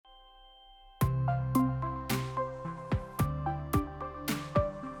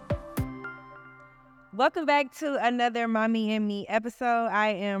Welcome back to another Mommy and Me episode. I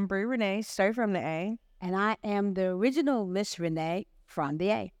am Brie Renee, straight from the A. And I am the original Miss Renee from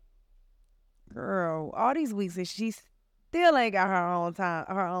the A. Girl, all these weeks and she still ain't got her own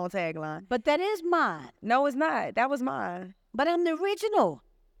tagline. But that is mine. No, it's not. That was mine. But I'm the original.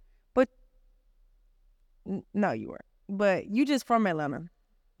 But no, you weren't. But you just from Atlanta.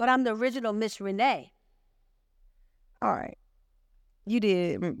 But I'm the original Miss Renee. All right. You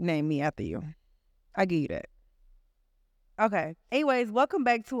did name me after you. I give you that. Okay. Anyways, welcome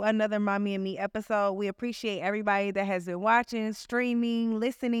back to another Mommy and Me episode. We appreciate everybody that has been watching, streaming,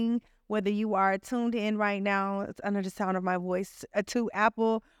 listening, whether you are tuned in right now, it's under the sound of my voice, to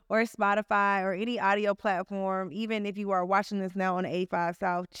Apple or Spotify or any audio platform, even if you are watching this now on the 85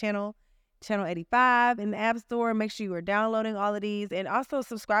 South channel 85 in the App Store. Make sure you are downloading all of these and also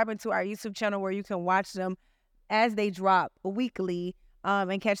subscribing to our YouTube channel where you can watch them as they drop weekly.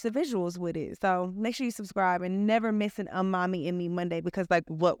 And catch the visuals with it. So make sure you subscribe and never miss an Mommy and Me Monday because, like,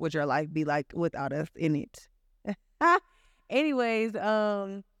 what would your life be like without us in it? Anyways, this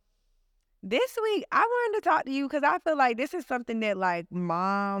week I wanted to talk to you because I feel like this is something that, like,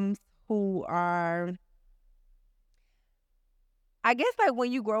 moms who are, I guess, like,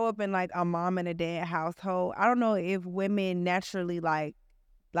 when you grow up in, like, a mom and a dad household, I don't know if women naturally, like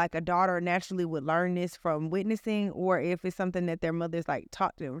a daughter naturally would learn this from witnessing or if it's something that their mothers like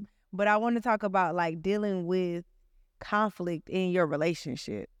taught them. But I want to talk about like dealing with conflict in your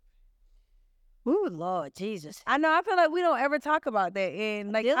relationship. Ooh, Lord Jesus. I know, I feel like we don't ever talk about that.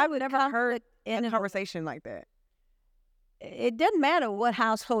 And like I've never heard in a conversation like that. It doesn't matter what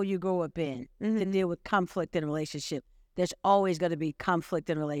household you grow up in to deal with conflict in a relationship. There's always going to be conflict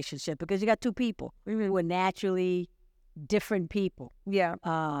in a relationship because you got two people who are naturally different people. Yeah.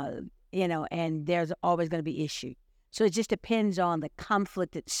 And there's always going to be issue. So it just depends on the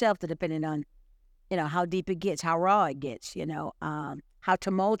conflict itself, depending on, how deep it gets, how raw it gets, how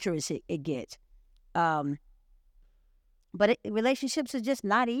tumultuous it gets. But relationships are just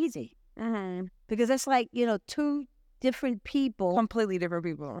not easy because it's like, two different people. Completely different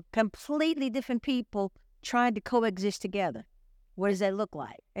people trying to coexist together. What does that look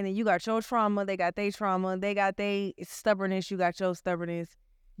like? And then you got your trauma, they got their trauma, they got their stubbornness, you got your stubbornness.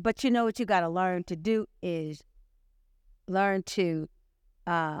 But you know what you got to learn to do is learn to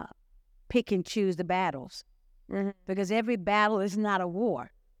pick and choose the battles. Because every battle is not a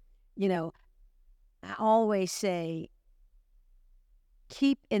war. I always say,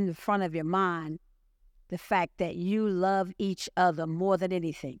 keep in the front of your mind the fact that you love each other more than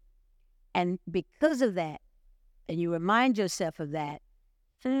anything. And because of that, and you remind yourself of that,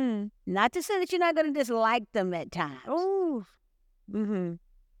 not to say that you're not going to dislike them at times. Oh,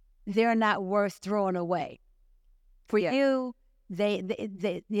 They're not worth throwing away. For you,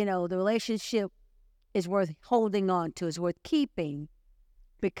 the relationship is worth holding on to, is worth keeping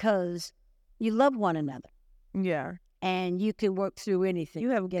because you love one another. Yeah. And you can work through anything. You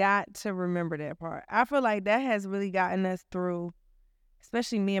have got to remember that part. I feel like that has really gotten us through,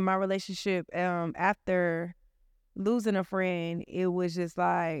 especially me and my relationship, after losing a friend. It was just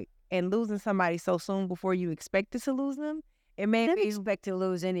like, and losing somebody so soon before you expected to lose them, it made never me expect to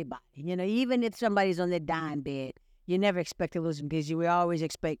lose anybody. Even if somebody's on their dying bed, you never expect to lose them because you always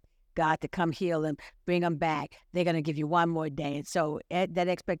expect God to come heal them, bring them back. They're going to give you one more day. And so that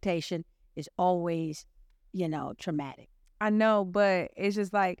expectation is always, traumatic. I know, but it's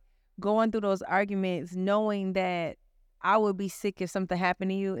just like going through those arguments, knowing that I would be sick if something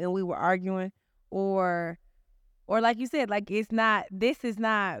happened to you and we were arguing, or like you said, like this is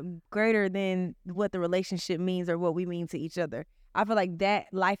not greater than what the relationship means or what we mean to each other. I feel like that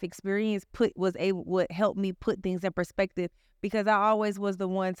life experience would help me put things in perspective because I always was the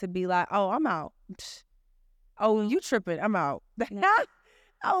one to be like, oh, I'm out. Oh, you tripping, I'm out.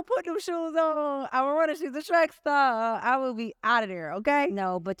 I will put them shoes on. I will run the shoes, the track star. I will be out of there, okay?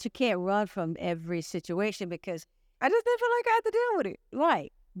 No, but you can't run from every situation because I just didn't feel like I had to deal with it.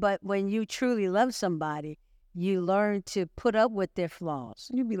 Right. But when you truly love somebody, you learn to put up with their flaws.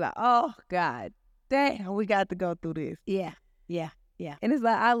 You be like, oh, God, damn, we got to go through this. Yeah. And it's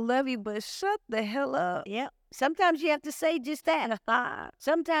like, I love you, but shut the hell up. Yeah. Sometimes you have to say just that.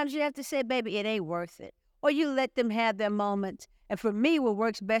 Sometimes you have to say, baby, it ain't worth it. Or you let them have their moments. And for me, what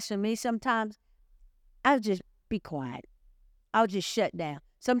works best for me sometimes, I'll just be quiet. I'll just shut down.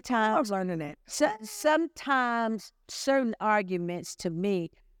 Sometimes I was learning that. Sometimes certain arguments to me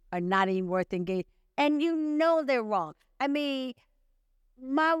are not even worth engaging. And they're wrong. I mean,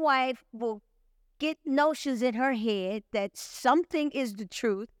 my wife will get notions in her head that something is the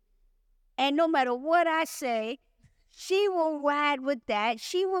truth. And no matter what I say, she will ride with that.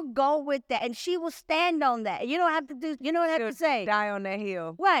 She will go with that, and she will stand on that. You don't have to do. You don't have to say. Die on that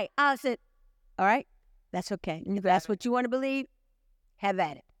hill. Right. I said, all right, that's okay. If that's what you want to believe, have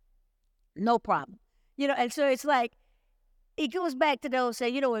at it. No problem. And so it's like, it goes back to those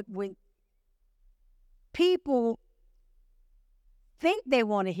say, when people think they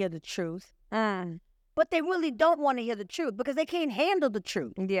want to hear the truth, but they really don't want to hear the truth because they can't handle the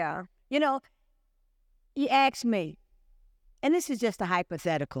truth. Yeah. You ask me, and this is just a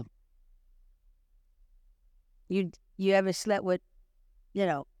hypothetical. You ever slept with,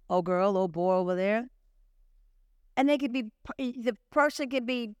 old girl, old boy over there? And the person could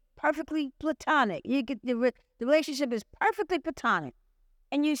be perfectly platonic. The relationship is perfectly platonic.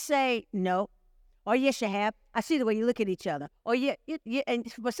 And you say, no. Or yes, you have. I see the way you look at each other. Or yeah,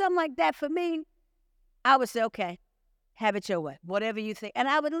 and for something like that, for me, I would say, okay, have it your way. Whatever you think. And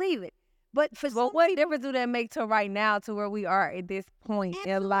I would leave it. But what difference do that make to right now to where we are at this point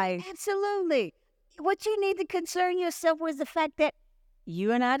in life? Absolutely. What you need to concern yourself with is the fact that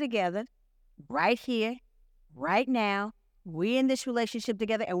you and I together, right here, right now, we're in this relationship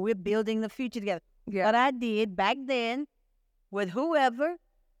together and we're building the future together. Yeah. What I did back then with whoever,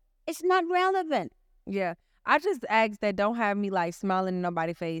 it's not relevant. Yeah. I just ask that don't have me like smiling in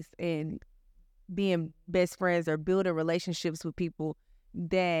nobody's face and being best friends or building relationships with people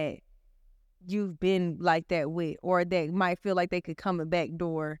that you've been like that with, or that might feel like they could come a back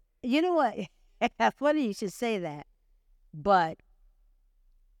door. You know what? Funny you should say that. But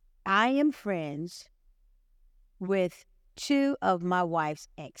I am friends with 2 of my wife's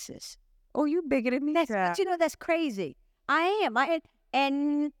exes. Oh, you bigger than me. But that's crazy. I am.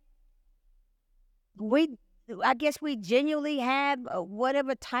 And I guess we genuinely have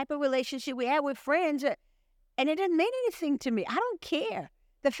whatever type of relationship we have with friends, and it didn't mean anything to me. I don't care.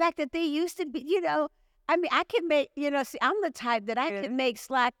 The fact that they used to be, I mean, I can make, see, I'm the type that I can make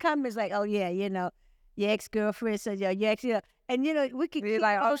sly comments like, oh yeah, your ex-girlfriend said, your ex, and we can be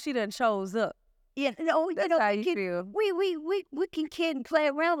like, oh, she done chose up. Yeah, That's how you feel. We can kid and play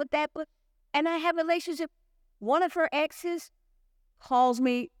around with that, and I have a relationship. One of her exes calls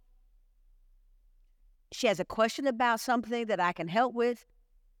me. She has a question about something that I can help with.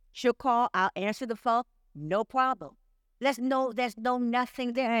 She'll call. I'll answer the phone. No problem. There's no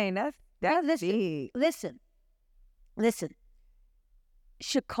nothing there. Dang, that's big. Listen.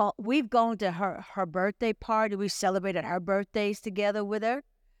 She'll call. We've gone to her birthday party. We celebrated her birthdays together with her.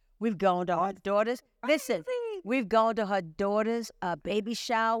 We've gone to her daughter's. Listen, we've gone to her daughter's baby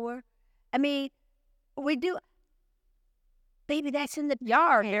shower. I mean, we do. Baby, that's in the y'all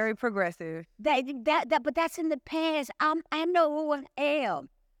are very progressive. But that's in the past. I know who I am.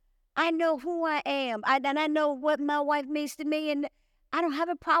 I know who I am. And I know what my wife means to me, and I don't have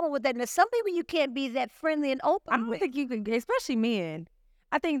a problem with that. Now, some people you can't be that friendly and open I don't think you can, especially men.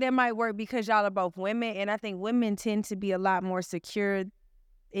 I think that might work because y'all are both women, and I think women tend to be a lot more secure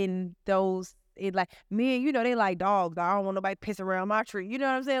in those. Like men, they like dogs. I don't want nobody piss around my tree. You know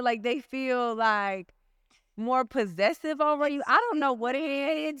what I'm saying? Like they feel like more possessive over you. I don't know what it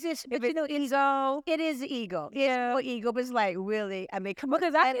is. It's just, if it's ego. It is ego. Yeah. It's more ego, but it's like, really, I mean, come on.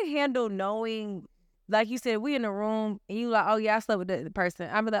 Because I can handle knowing, like you said, we in the room, and you like, oh yeah, I slept with the person.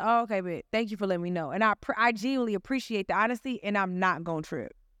 I'm like, oh, okay, but thank you for letting me know. And I genuinely appreciate the honesty, and I'm not going to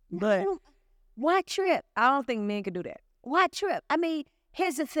trip. But why trip? I don't think men can do that. Why trip? I mean,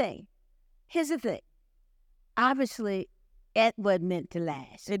 here's the thing. Obviously, it wasn't meant to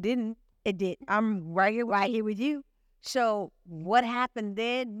last. It didn't. It did. I'm right here with you. So what happened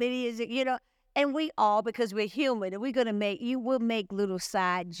then, many is, and we all, because we're human, and we're going to we'll make little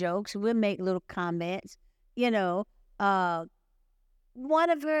side jokes. We'll make little comments. One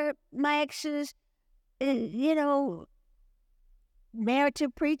of my exes, married to a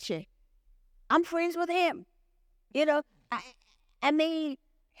preacher. I'm friends with him. I mean.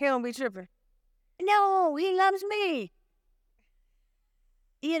 He don't be tripping. No, he loves me.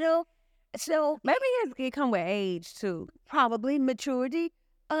 So maybe it come with age too. Probably maturity.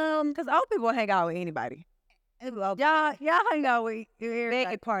 Because old people hang out with anybody. Well, y'all hang out with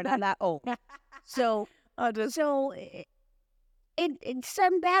everybody. Part. I'm not old. So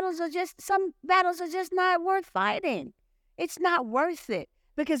some battles are just not worth fighting. It's not worth it,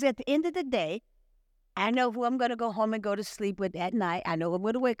 because at the end of the day, I know who I'm going to go home and go to sleep with at night. I know who I'm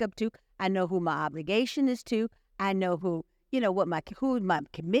going to wake up to. I know who my obligation is to. I know who my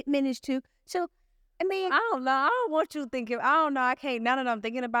commitment is to. So, I mean, I don't know. I don't want you thinking. I don't know. I can't. Now that I'm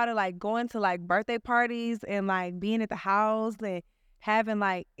thinking about it, like going to like birthday parties and like being at the house and having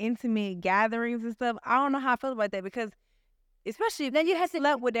like intimate gatherings and stuff. I don't know how I feel about that, because especially if Then you have to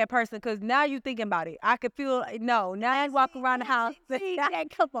slept with that person, because now you thinking about it. I could feel, no, now you walk around the house.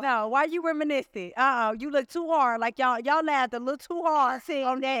 Come on. No, why you reminiscing? You look too hard. Like y'all laughed a little too hard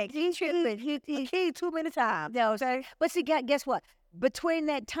on that. He tripping. He too many times. No, but see, guess what? Between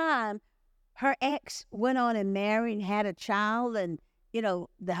that time, her ex went on and married and had a child, and the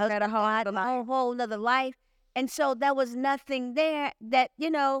husband had a whole nother life, and so there was nothing there that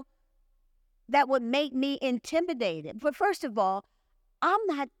that would make me intimidated. But first of all, I'm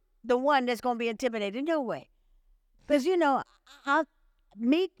not the one that's going to be intimidated. No way, because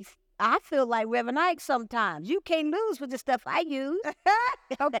I feel like Reverend Ike sometimes. You can't lose with the stuff I use.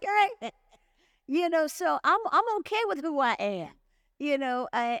 Okay. So I'm okay with who I am.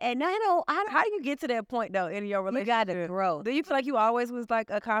 And I don't. How do you get to that point though in your relationship? You gotta grow. Do you feel like you always was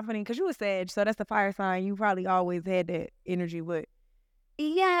like a confident? Because you were Sag, so that's the fire sign. You probably always had that energy with.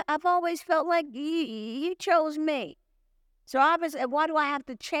 Yeah, I've always felt like you chose me. So obviously, why do I have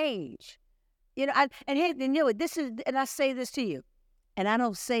to change? And this is, and I say this to you, and I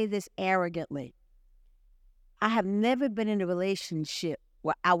don't say this arrogantly. I have never been in a relationship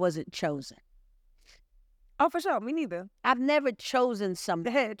where I wasn't chosen. Oh, for sure. Me neither. I've never chosen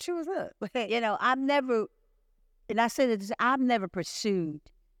something. Choose up. I've never, and I say this, I've never pursued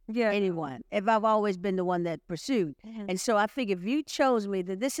anyone. If I've always been the one that pursued. Mm-hmm. And so I figure if you chose me,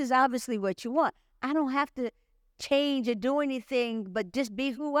 that this is obviously what you want. I don't have to change or do anything but just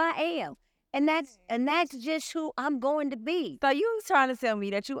be who I am. And that's just who I'm going to be. So you trying to tell me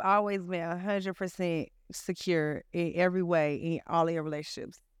that you always been 100% secure in every way in all of your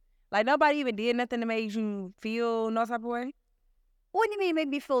relationships? Like nobody even did nothing to make you feel no type of way? What do you mean? Make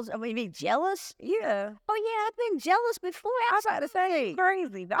me feel? You mean jealous? Yeah. Oh yeah, I've been jealous before. I was about to say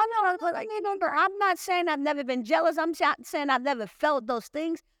crazy. I'm not saying I've never been jealous. I'm saying I've never felt those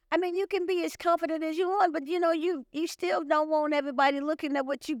things. I mean, you can be as confident as you want, but you still don't want everybody looking at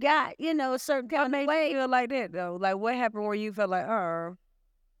what you got. A certain kind of way. Feel like that though. Like what happened where you felt like, oh.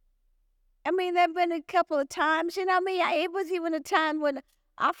 I mean, there've been a couple of times. It was even a time when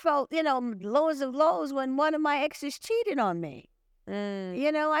I felt, lowest of lows when one of my exes cheated on me.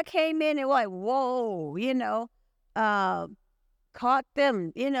 I came in and like, whoa, caught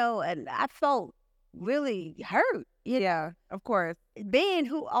them, and I felt really hurt. Yeah, of course. Being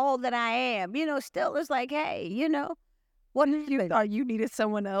all that I am, still it's like, hey, what you thought you needed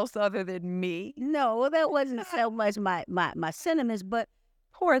someone else other than me? No, well, that wasn't so much my sentiments, but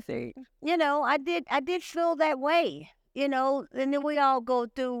poor thing. I did feel that way. And then we all go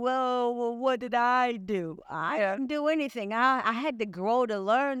through, well, what did I do? I didn't do anything. I had to grow to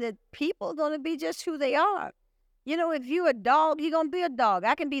learn that people are going to be just who they are. If you're a dog, you're going to be a dog.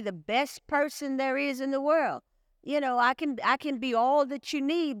 I can be the best person there is in the world. I can be all that you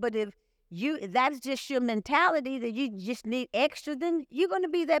need, but if that's just your mentality that you just need extra, then you're going to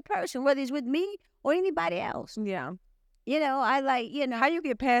be that person, whether it's with me or anybody else. Yeah. I like, How you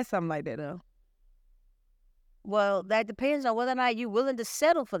get past something like that, though? Well, that depends on whether or not you're willing to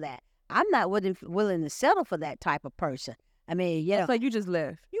settle for that. I'm not willing to settle for that type of person. I mean, So you just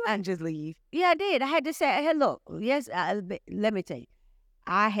left. You didn't just leave. Yeah, I did. I had to say, hey, look, yes, let me tell you.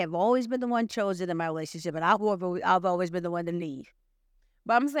 I have always been the one chosen in my relationship, and I've always been the one to leave.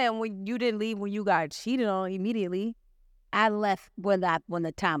 But I'm saying when you didn't leave when you got cheated on immediately. I left when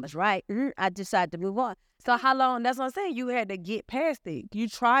the time was right. I decided to move on. So how long? That's what I'm saying. You had to get past it. You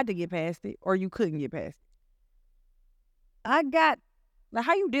tried to get past it, or you couldn't get past it. Like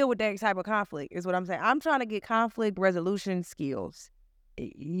how you deal with that type of conflict is what I'm saying. I'm trying to get conflict resolution skills.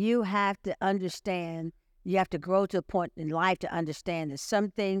 You have to understand. You have to grow to a point in life to understand that some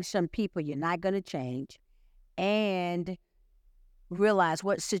things, some people you're not going to change, and realize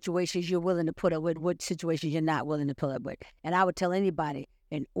what situations you're willing to put up with, what situations you're not willing to put up with. And I would tell anybody,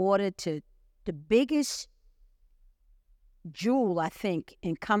 in order to, the biggest jewel, I think,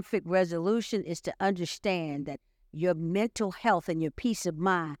 in conflict resolution is to understand that your mental health and your peace of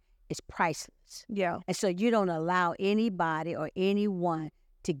mind is priceless. Yeah. And so you don't allow anybody or anyone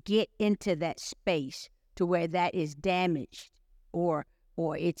to get into that space to where that is damaged or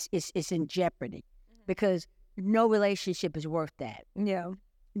it's in jeopardy. Because no relationship is worth that. Yeah.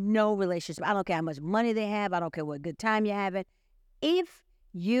 No relationship. I don't care how much money they have. I don't care what good time you're having. If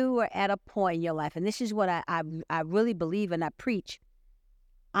you are at a point in your life, and this is what I really believe and I preach,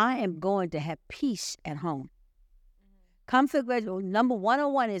 I am going to have peace at home. Conflict resolution, number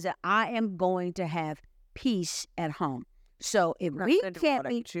 101 is that I am going to have peace at home. So if we can't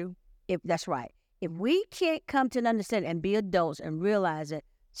meet you, that's right. If we can't come to an understanding and be adults and realize that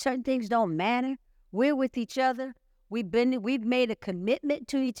certain things don't matter, we're with each other, We've made a commitment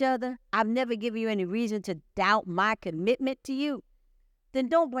to each other. I've never given you any reason to doubt my commitment to you. Then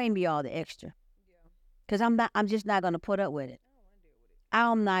don't bring me all the extra. Because I'm just not going to put up with it.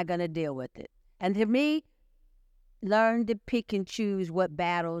 I'm not going to deal with it. And to me, learn to pick and choose what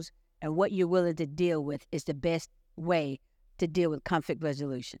battles and what you're willing to deal with is the best way to deal with conflict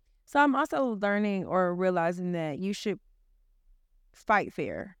resolution. So I'm also learning or realizing that you should fight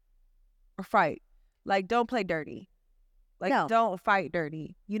fair or fight. Like, don't play dirty. Like, No. don't fight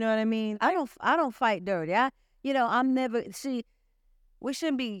dirty. You know what I mean? I don't fight dirty. I'm never, see, We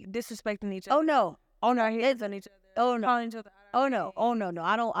shouldn't be disrespecting each other. oh no. On our heads on each other. Oh no. Calling each other out Oh our no. names. Oh no.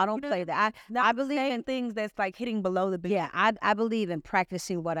 I don't play that. I believe saying in things that's like hitting below the belt. Yeah, I believe in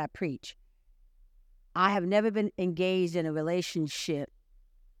practicing what I preach. I have never been engaged in a relationship,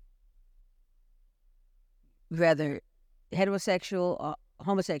 whether heterosexual or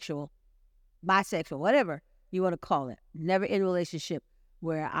homosexual, bisexual, whatever you want to call it. Never in a relationship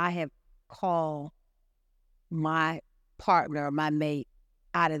where I have called my partner or my mate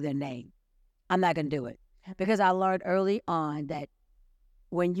out of their name. I'm not going to do it because I learned early on that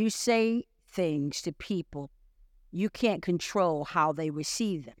when you say things to people, you can't control how they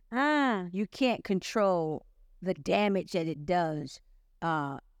receive them. You can't control the damage that it does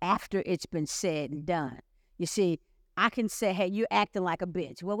after it's been said and done. You see, I can say, hey, you're acting like a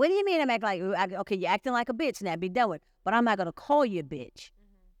bitch. Well, what do you mean I'm acting like, okay, you're acting like a bitch, now be done with it. But I'm not going to call you a bitch.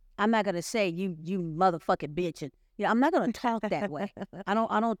 I'm not going to say you motherfucking bitch. And, I'm not going to talk that way. I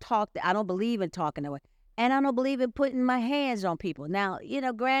don't talk, I don't believe in talking that way. And I don't believe in putting my hands on people. Now,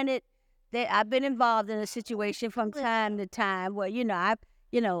 granted, that I've been involved in a situation from time to time where,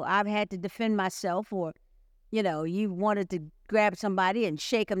 I've had to defend myself or, you wanted to grab somebody and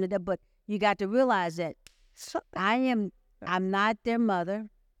shake them to death. But you got to realize that I'm not their mother.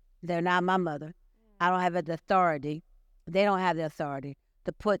 They're not my mother. I don't have the authority. They don't have the authority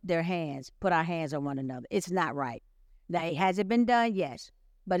to put our hands on one another. It's not right. Now, has it been done? Yes,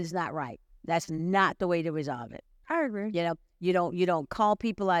 but it's not right. That's not the way to resolve it. I agree. You don't call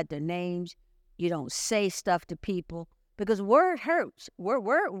people out their names. You don't say stuff to people because word hurts.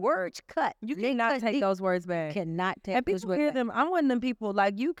 Words cut. You cannot take those words back. Cannot take and those people words hear back. them. I'm one of them people,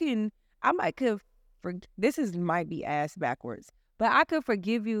 like, might be ass backwards, but I could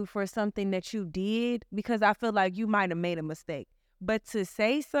forgive you for something that you did because I feel like you might have made a mistake. But to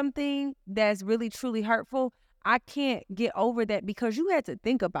say something that's really, truly hurtful, I can't get over that because you had to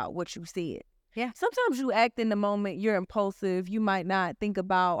think about what you said. Yeah. Sometimes you act in the moment, you're impulsive. You might not think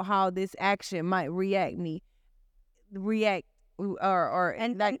about how this action might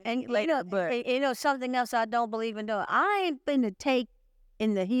something else I don't believe in doing. I ain't finna take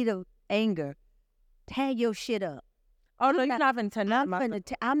in the heat of anger, tear your shit up. Oh no, you're not finna tear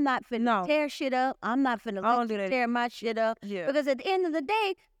I'm not finna tear shit up. I'm not finna let you tear my shit up. Yeah. Because at the end of the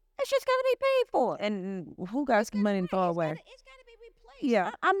day, that shit's gotta be paid for. And who got some money to throw away? It's gotta be replaced.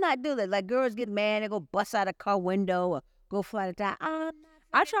 Yeah. I'm not doing that. Like girls get mad, they go bust out a car window or go fly the tire.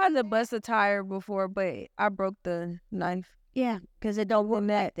 I tried to bust a tire before, but I broke the knife. Yeah, because it don't work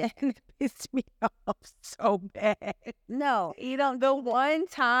like that. And it pissed me off so bad. No, you don't. The one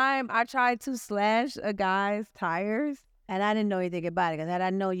time I tried to slash a guy's tires, and I didn't know anything about it because had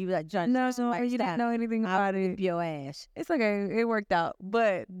I known you like John, you didn't know anything about it. Whip your ass. It's okay. It worked out.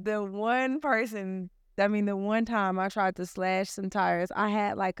 But the one time I tried to slash some tires, I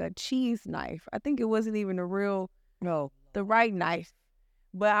had like a cheese knife. I think it wasn't even the right knife.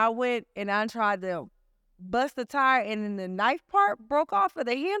 But I went and I tried to bust the tire, and then the knife part broke off of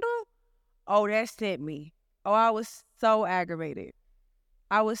the handle. Oh, that sent me. Oh, I was so aggravated.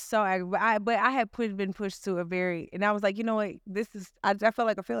 But I had been pushed to and I was like, you know what? I felt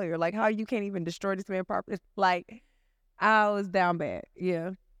like a failure. Like, how you can't even destroy this man properly? Like, I was down bad.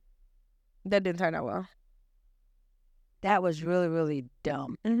 Yeah. That didn't turn out well. That was really, really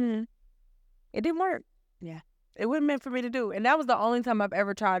dumb. Mm-hmm. It didn't work. Yeah. It wasn't meant for me to do. And that was the only time I've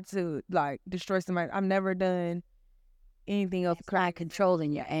ever tried to, like, destroy somebody. I've never done anything else. It's not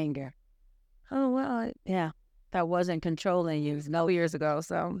controlling your anger. Oh, well. Yeah. That wasn't controlling you. No, years ago,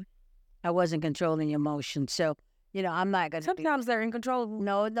 so. I wasn't controlling your emotions. So, I'm not going to. Sometimes they're uncontrollable.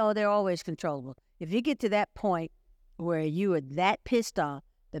 No, they're always controllable. If you get to that point where you are that pissed off,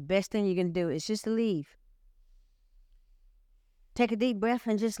 the best thing you can do is just leave. Take a deep breath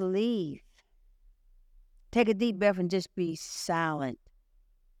and just leave. Take a deep breath and just be silent.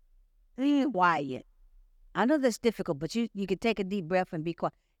 Be quiet. I know that's difficult, but you can take a deep breath and be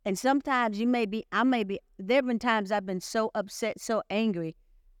quiet. And sometimes there have been times I've been so upset, so angry,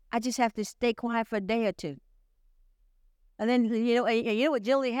 I just have to stay quiet for a day or two. And then, you know what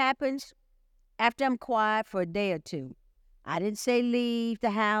generally happens? after I'm quiet for a day or two. I didn't say leave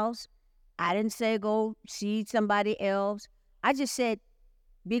the house. I didn't say go see somebody else. I just said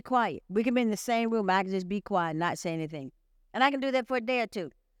be quiet. We can be in the same room. I can just be quiet, not say anything, and I can do that for a day or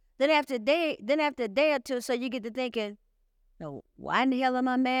two. Then after a day or two, so you get to thinking, no, why in the hell am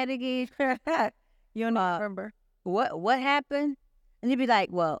I mad again? You don't remember. What happened? And you'd be like,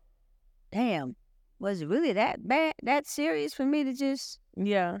 well, damn, was it really that bad, that serious for me to just,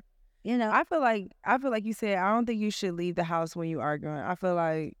 Yeah. I feel like you said, I don't think you should leave the house when you're arguing. I feel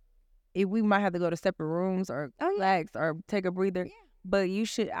like if we might have to go to separate rooms or relax or take a breather. Yeah. But you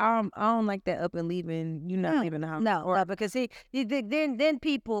should. I don't like that up and leaving. You not leaving the house. No, because see, then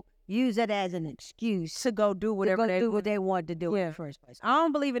people use that as an excuse to go do whatever what they want to do in the first place. I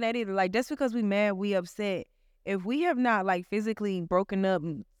don't believe in that either. Like, just because we mad, we upset. If we have not like physically broken up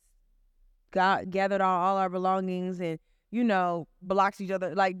and gathered all our belongings and blocked each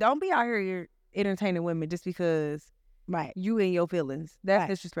other, like, don't be out here entertaining women just because you in your feelings. That's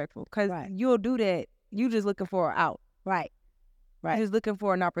disrespectful. Because you'll do that. You just looking for an out. Right. Just looking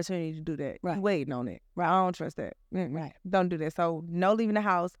for an opportunity to do that. Right. You waiting on it. Right. I don't trust that. Right. Don't do that. So no leaving the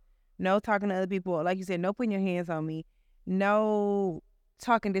house. No talking to other people. Like you said, no putting your hands on me. No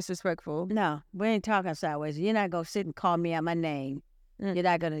talking disrespectful. No, we ain't talking sideways. You're not going to sit and call me out my name. You're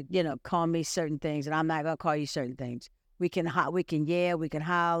not going to, call me certain things, and I'm not going to call you certain things. We can yell, we can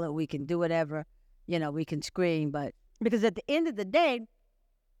holler, we can do whatever, we can scream. But because at the end of the day,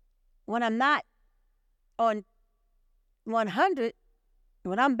 when I'm not on 100,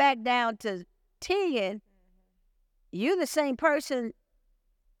 when I'm back down to 10, you're the same person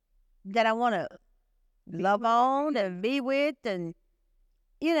that I want to love on and be with, and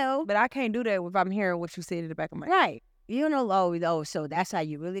But I can't do that if I'm hearing what you said in the back of my head. Right. So that's how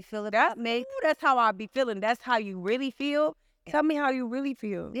you really feel about me? That's how I be feeling. That's how you really feel? Tell me how you really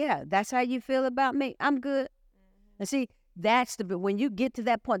feel. Yeah, that's how you feel about me. I'm good. And see, when you get to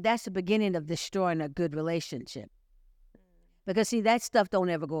that point, that's the beginning of destroying a good relationship. Because see, that stuff don't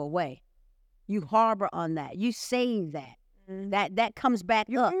ever go away. You harbor on that. You save that. That comes back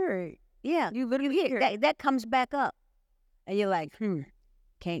up. Hear it. Yeah. You literally hear it. That comes back up. And you're like,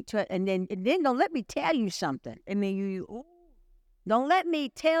 can't trust. And then don't let me tell you something. And then don't let me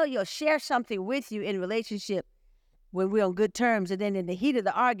tell you or share something with you in relationship when we're on good terms. And then in the heat of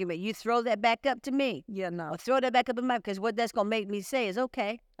the argument, you throw that back up to me. Yeah, no. Or throw that back up in my, because what that's going to make me say is,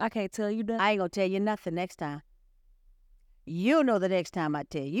 okay, I can't tell you that. I ain't going to tell you nothing next time. You'll know the next time I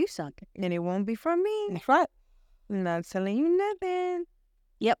tell you something. And it won't be from me. That's right. I'm not telling you nothing.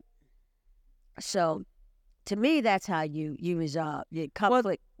 Yep. So, to me, that's how you resolve your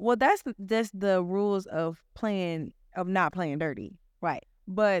conflict. Well, that's the rules of not playing dirty. Right.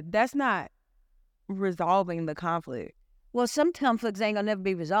 But that's not resolving the conflict. Well, some conflicts ain't gonna never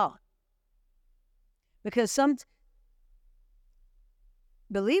be resolved. Because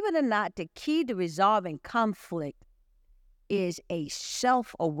believe it or not, the key to resolving conflict is a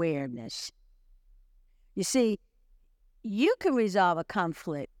self-awareness. You see, you can resolve a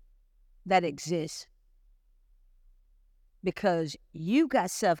conflict that exists because you got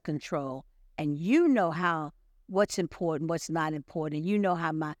self-control and you know what's important, what's not important. You know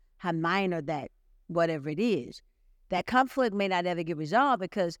how minor that whatever it is. That conflict may not ever get resolved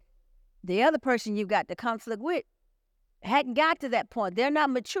because the other person you got the conflict with hadn't got to that point. They're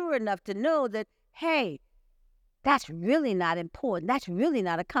not mature enough to know that, hey, that's really not important. That's really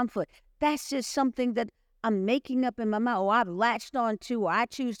not a conflict. That's just something that I'm making up in my mind, or I've latched on to, or I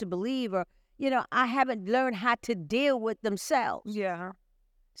choose to believe, or, I haven't learned how to deal with themselves. Yeah.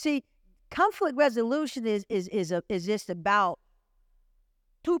 See, conflict resolution is just about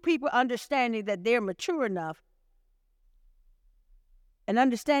two people understanding that they're mature enough and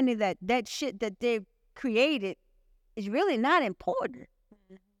understanding that shit that they've created is really not important.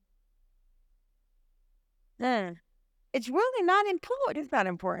 It's really not important. It's not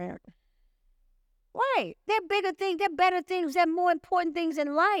important. Right. There are bigger things, there are better things, there are more important things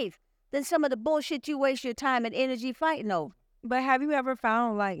in life than some of the bullshit you waste your time and energy fighting over. But have you ever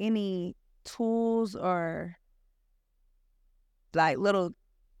found like any tools or like little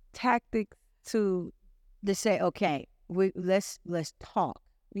tactics to say, okay, let's talk.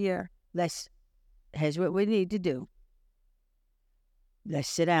 Yeah. Here's what we need to do. Let's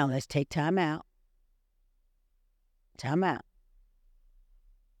sit down. Let's take time out. Time out.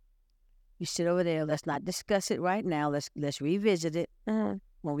 You sit over there. Let's not discuss it right now. Let's revisit it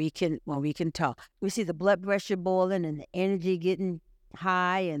when we can talk. We see the blood pressure boiling and the energy getting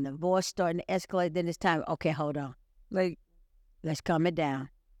high and the voice starting to escalate. Then it's time. Okay, hold on. Like, let's calm it down.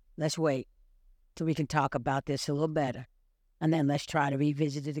 Let's wait till we can talk about this a little better, and then let's try to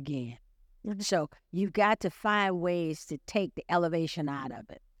revisit it again. So you've got to find ways to take the elevation out of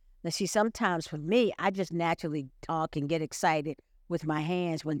it. Now, see, sometimes for me, I just naturally talk and get excited with my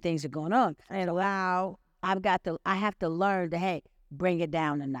hands when things are going on. And loud. I have to learn to, hey, bring it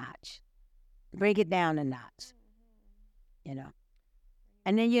down a notch. Bring it down a notch. You know.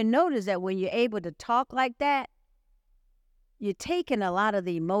 And then you notice that when you're able to talk like that, you're taking a lot of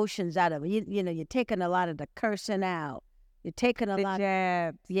the emotions out of it. You know, you're taking a lot of the cursing out. You're taking a The lot.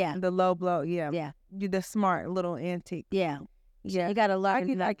 jabs. Yeah. The low blow. Yeah. Yeah. You the smart little antique. Yeah. Yeah. You got to learn. I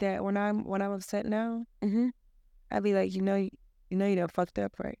get like that when I'm upset now. Mm-hmm. I be like, you know you done fucked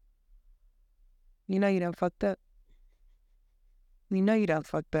up, right? You know you done fucked up. You know you done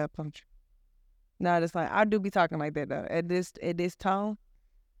fucked up, don't you? No, it's like I do be talking like that though. At this tone,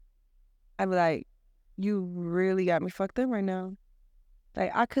 I be like, you really got me fucked up right now.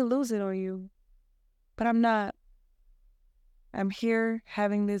 Like I could lose it on you, but I'm not. I'm here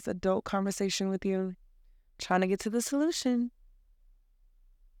having this adult conversation with you, trying to get to the solution.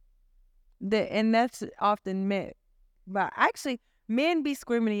 And that's often met. But actually, men be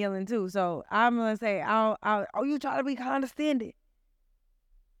screaming and yelling too. So I'm gonna say, oh, you try to be condescending,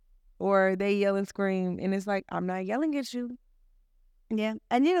 or they yell and scream, and it's like I'm not yelling at you. Yeah,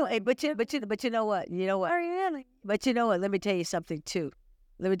 and you know, but you know what? You know what? But you know what? Let me tell you something too.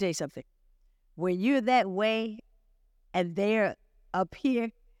 Let me tell you something. When you're that way, and they're up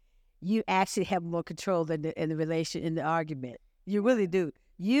here, you actually have more control than in the argument. You really do.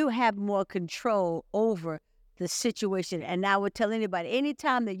 You have more control over the situation. And I would tell anybody,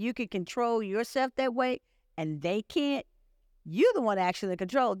 anytime that you can control yourself that way, and they can't, you're the one actually in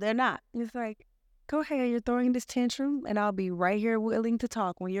control. They're not. It's like, go ahead, you're throwing this tantrum, and I'll be right here willing to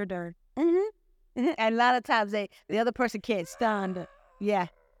talk when you're done. Mm-hmm. And a lot of times the other person can't stand it. Yeah,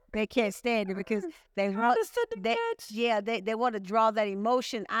 they can't stand it because they want to draw that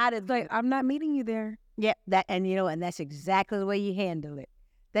emotion out of like, I'm not meeting you there. Yeah, and that's exactly the way you handle it.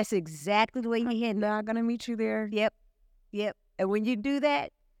 That's exactly the way you handle it. I'm not gonna meet you there. Yep. And when you do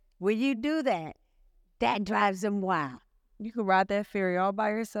that, that drives them wild. You can ride that ferry all by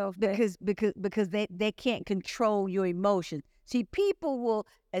yourself because they can't control your emotions. See, people will,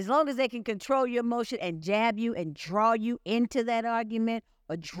 as long as they can control your emotion and jab you and draw you into that argument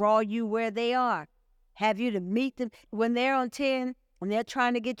or draw you where they are, have you to meet them when they're on 10, when they're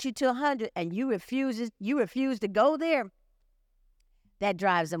trying to get you to 100 and you refuse to go there, that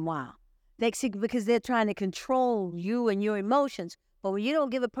drives them wild. Because they're trying to control you and your emotions. But when you don't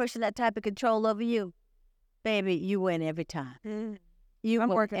give a person that type of control over you, baby, you win every time. I'm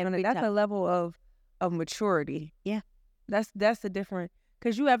working on it. That's a level of maturity. Yeah. That's the difference.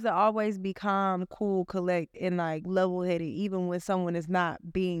 Because you have to always be calm, cool, collect, and like level-headed, even when someone is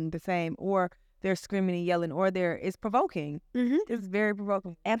not being the same, or they're screaming and yelling, or it's provoking. Mm-hmm. It's very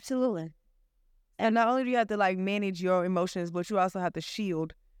provoking. Absolutely. And not only do you have to like manage your emotions, but you also have to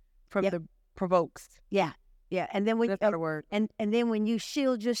shield from the provokes. Yeah. And then that's the word. And then when you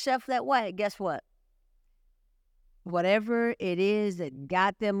shield yourself that way, guess what? Whatever it is that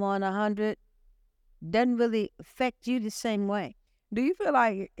got them on 100 doesn't really affect you the same way. Do you feel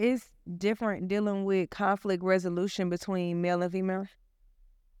like it's different dealing with conflict resolution between male and female?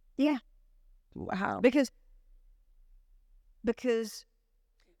 Yeah. How? Because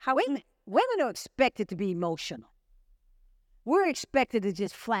how women are expected to be emotional. We're expected to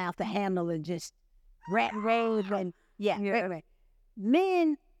just fly off the handle and just rat and rave and right.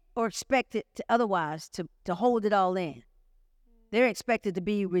 Men are expected to hold it all in. They're expected to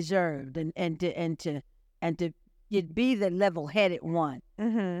be reserved and to be the level-headed one.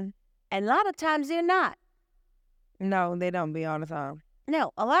 Mm-hmm. And a lot of times they're not. No, they don't be all the time.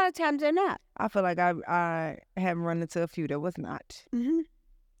 No, a lot of times they're not. I feel like I haven't run into a few that was not. Mm-hmm.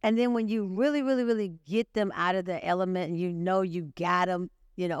 And then when you really, really, really get them out of the element and you know you got them,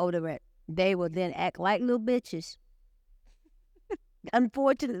 over it, they will then act like little bitches.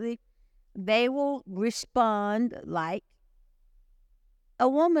 Unfortunately, they will respond like a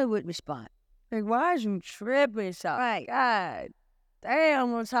woman would respond. Like, why is you tripping so? Right. God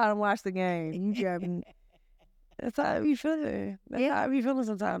damn, I'm trying to watch the game. You driving. That's how I be feeling. That's how I be feeling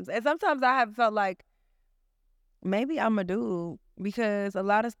sometimes. And sometimes I have felt like maybe I'm a dude because a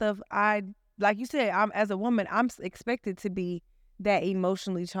lot of stuff like you said, as a woman, I'm expected to be that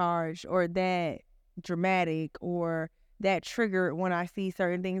emotionally charged or that dramatic or that triggered when I see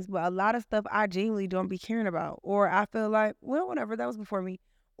certain things. But a lot of stuff I genuinely don't be caring about. Or I feel like, well, whatever, that was before me.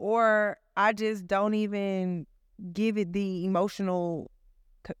 Or I just don't even give it the emotional,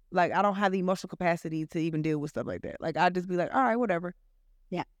 like I don't have the emotional capacity to even deal with stuff like that. Like I just be like, all right, whatever.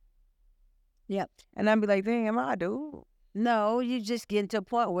 Yeah. Yep. And I'd be like, dang, am I a dude? No, you just get to a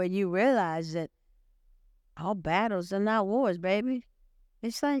point where you realize that all battles are not wars, baby.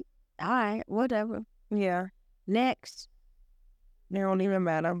 It's like, all right, whatever. Yeah, Next. they don't even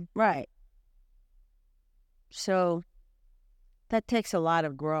matter. Right. So that takes a lot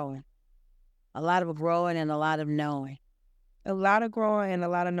of growing. A lot of growing and a lot of knowing. A lot of growing and a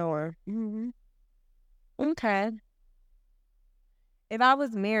lot of knowing. Mm-hmm. Okay. If I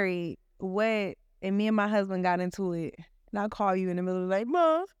was married, and me and my husband got into it, and I call you in the middle of the night,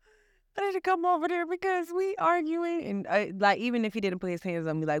 Mom, I need to come over there because we arguing. And like, even if he didn't put his hands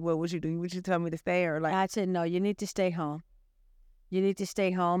on me, like, what would you do? Would you tell me to stay or like? I said, no, you need to stay home. You need to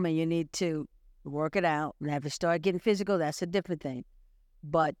stay home and you need to work it out. And if it start getting physical, that's a different thing.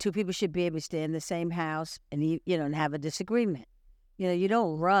 But two people should be able to stay in the same house and and have a disagreement. You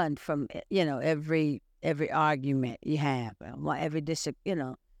don't run from every argument you have, every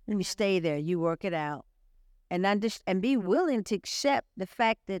you stay there, you work it out, and be willing to accept the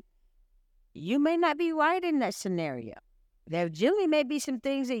fact that you may not be right in that scenario. There generally may be some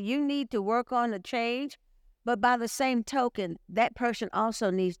things that you need to work on or change, but by the same token, that person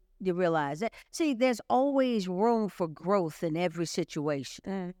also needs to realize that. See, there's always room for growth in every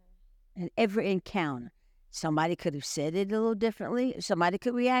situation and every encounter. Somebody could have said it a little differently. Somebody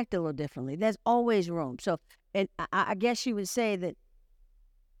could react a little differently. There's always room. So, and I guess you would say that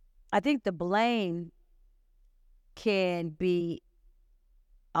I think the blame can be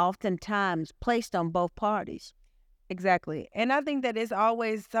oftentimes placed on both parties. Exactly. And I think that it's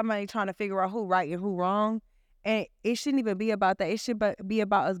always somebody trying to figure out who right and who wrong. And it shouldn't even be about that. It should be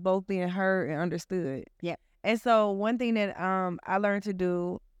about us both being heard and understood. Yeah. And so one thing that I learned to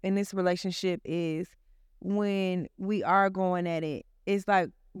do in this relationship is when we are going at it, it's like,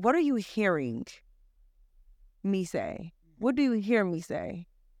 what are you hearing me say? What do you hear me say?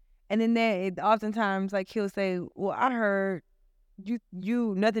 And then oftentimes, like, he'll say, well, I heard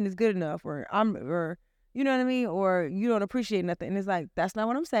you nothing is good enough, or you know what I mean? Or you don't appreciate nothing. And it's like, that's not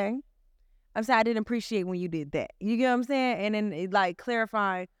what I'm saying. I'm saying I didn't appreciate when you did that. You get what I'm saying? And then it like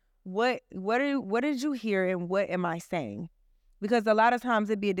clarifying what did you hear and what am I saying? Because a lot of times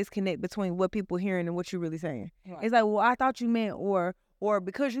it'd be a disconnect between what people hearing and what you're really saying. Right. It's like, well, I thought you meant, or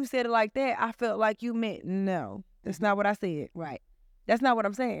because you said it like that, I felt like you meant. No, that's not what I said. Right. That's not what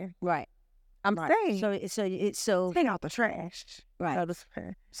I'm saying. Right. I'm saying. So take out the trash. Right.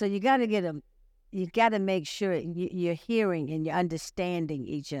 So you got to you got to make sure you're hearing and you're understanding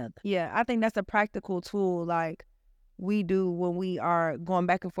each other. Yeah, I think that's a practical tool, like we do when we are going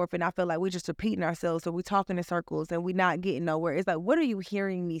back and forth, and I feel like we're just repeating ourselves, so we're talking in circles and we're not getting nowhere. It's like, what are you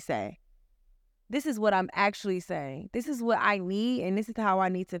hearing me say? This is what I'm actually saying. This is what I need, and this is how I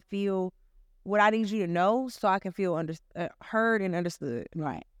need to feel, what I need you to know so I can feel heard and understood.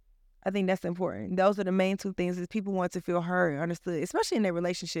 Right. I think that's important. Those are the main two things, is people want to feel heard and understood, especially in their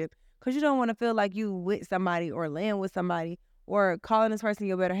relationship, because you don't want to feel like you with somebody or laying with somebody or calling this person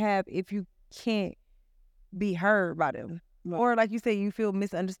your better half if you can't be heard by them. Right. Or like you say, you feel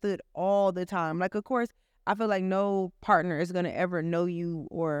misunderstood all the time. Like, of course, I feel like no partner is going to ever know you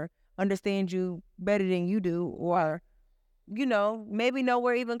or understand you better than you do, or, maybe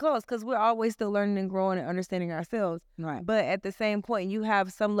nowhere even close, because we're always still learning and growing and understanding ourselves. Right. But at the same point, you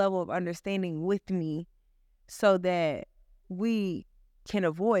have some level of understanding with me so that we can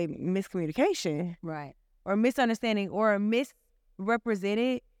avoid miscommunication. Right. Or misunderstanding or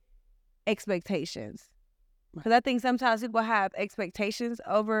misrepresented expectations. Because I think sometimes people have expectations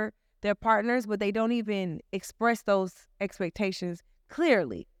over their partners, but they don't even express those expectations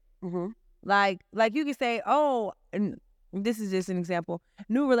clearly. Mm-hmm. Like you can say, oh, and this is just an example,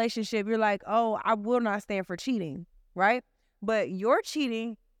 new relationship, you're like, oh, I will not stand for cheating, right? But your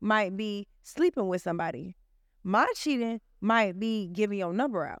cheating might be sleeping with somebody. My cheating might be giving your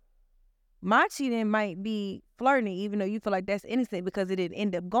number out. My cheating might be flirting, even though you feel like that's innocent because it didn't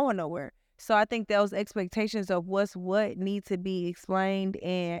end up going nowhere. So I think those expectations of what need to be explained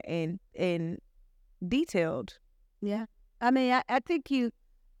and detailed. Yeah. I mean, I think you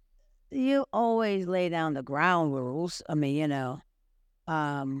always lay down the ground rules. I mean,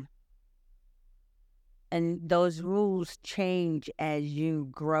 and those rules change as you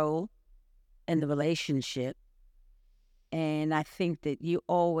grow in the relationship. And I think that you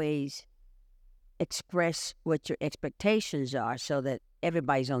always express what your expectations are so that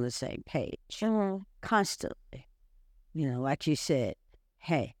everybody's on the same page. Mm-hmm. Constantly. Like you said,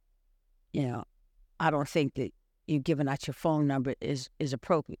 hey, I don't think that you giving out your phone number is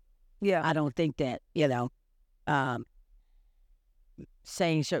appropriate. Yeah. I don't think that,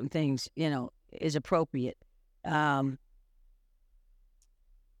 saying certain things, is appropriate.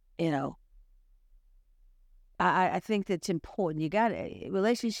 I think that's important. You got a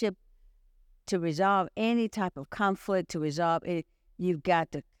relationship to resolve any type of conflict, to resolve it. You've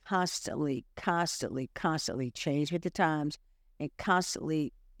got to constantly change with the times and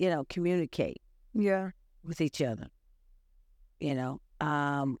constantly, communicate Yeah. with each other.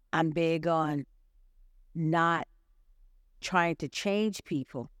 I'm big on not trying to change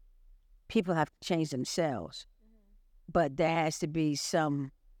people. People have to change themselves, but there has to be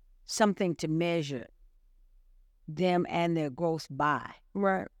something to measure them and their growth by.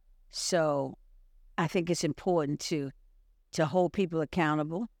 Right. So I think it's important to hold people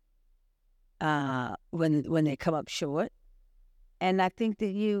accountable when they come up short. And I think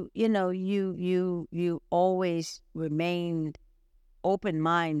that you always remain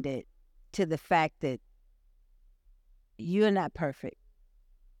open-minded to the fact that you're not perfect.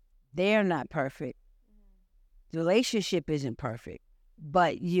 They're not perfect. The relationship isn't perfect,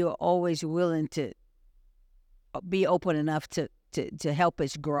 but you're always willing to be open enough to help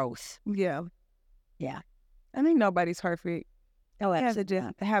its growth. Yeah. Yeah. I think nobody's perfect. Oh, You have to absolutely.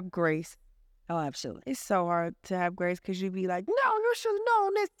 just have grace. Oh, absolutely. It's so hard to have grace because you be like, no, you should have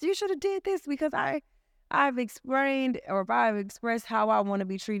known this. You should have did this because I've explained or I've expressed how I want to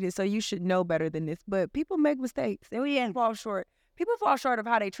be treated. So you should know better than this. But people make mistakes. And we fall short. People fall short of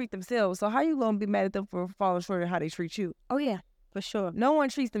how they treat themselves. So how you gonna be mad at them for falling short of how they treat you? Oh, yeah, for sure. No one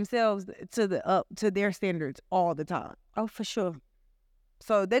treats themselves to their standards all the time. Oh, for sure.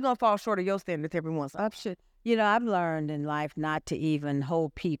 So they're gonna fall short of your standards every once in a while. I've learned in life not to even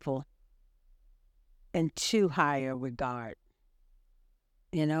hold people in too high a regard.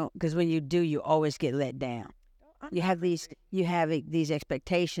 Because when you do, you always get let down. You have these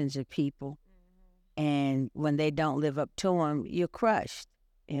expectations of people, and when they don't live up to them, you're crushed.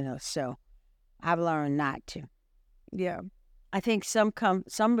 So I've learned not to. Yeah. I think some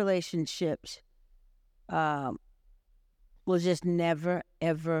relationships will just never,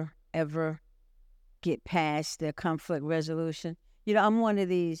 ever, ever get past their conflict resolution. I'm one of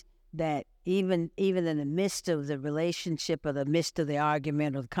these that even in the midst of the relationship or the midst of the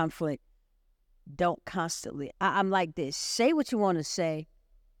argument or the conflict, don't constantly. I'm like this. Say what you want to say.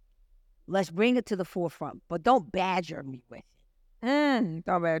 Let's bring it to the forefront, but don't badger me with it.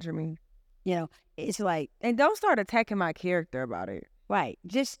 Don't badger me. It's like, and don't start attacking my character about it. Right.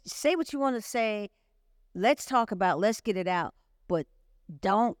 Just say what you want to say. Let's talk about, let's get it out, but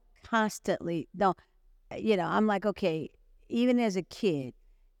don't constantly, I'm like, okay, even as a kid,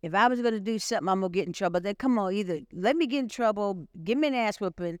 if I was going to do something, I'm going to get in trouble. Then come on, either let me get in trouble, give me an ass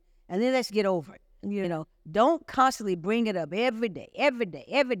whooping, and then let's get over it. Yeah. Don't constantly bring it up every day.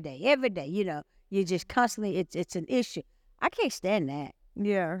 You just constantly, it's an issue. I can't stand that.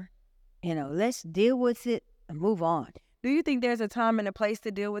 Yeah. Let's deal with it and move on. Do you think there's a time and a place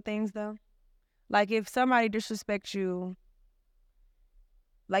to deal with things, though? Like, if somebody disrespects you,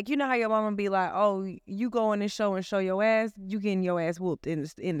 like, you know how your mama be like, oh, you go in this show and show your ass, you getting your ass whooped in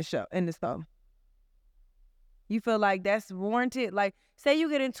the show. You feel like that's warranted? Like, say you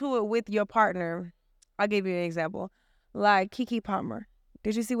get into it with your partner. I'll give you an example. Like Keke Palmer.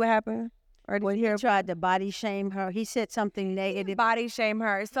 Did you see what happened? Or did When you hear? he tried to body shame her, he said something negative. Body shame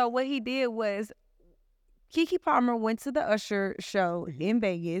her. So what he did was, Keke Palmer went to the Usher show in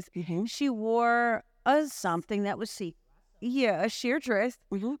Vegas. Mm-hmm. She wore Something that was see. a sheer dress.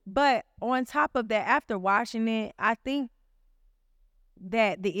 Mm-hmm. But on top of that, after watching it, I think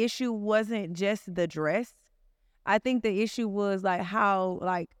that the issue wasn't just the dress. I think the issue was like how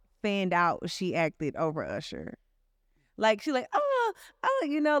fanned out she acted over Usher. Like she like, oh,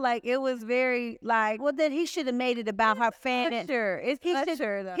 like it was very like. Well, then he should have made it about her fanning. Usher. It's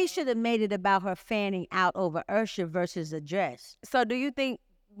Usher though. He should have made it about her fanning out over Usher versus the dress. So do you think?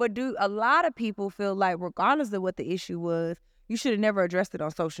 But do a lot of people feel like, regardless of what the issue was, you should have never addressed it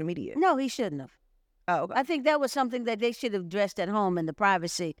on social media? No, he shouldn't have. Oh, okay. I think that was something that they should have addressed at home in the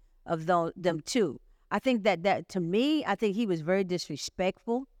privacy of them too. I think that to me, I think he was very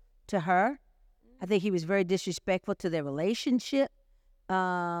disrespectful to her. I think he was very disrespectful to their relationship.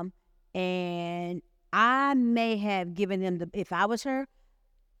 And I may have given him if I was her,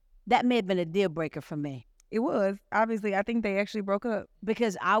 that may have been a deal breaker for me. It was. Obviously, I think they actually broke up.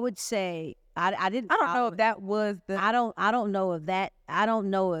 Because I would say, I don't know if that was the. I don't know if that, I don't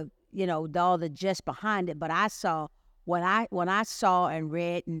know if, all the just behind it, but I saw, when I saw and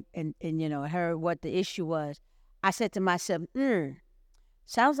read and heard what the issue was, I said to myself,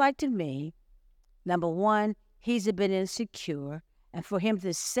 sounds like to me, number one, he's a bit insecure, and for him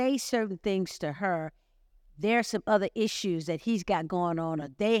to say certain things to her, there's some other issues that he's got going on or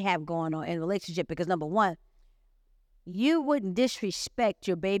they have going on in a relationship. Because number one, you wouldn't disrespect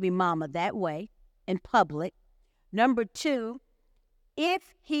your baby mama that way in public Number two,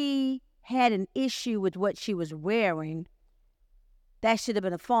 if he had an issue with what she was wearing, that should have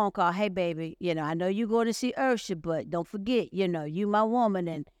been a phone call. Hey, baby, I know you're going to see Ursha, but don't forget, you my woman,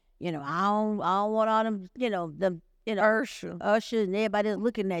 and I don't want all them, Ursha and everybody that's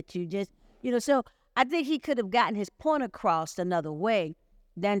looking at you. Just, so I think he could have gotten his point across another way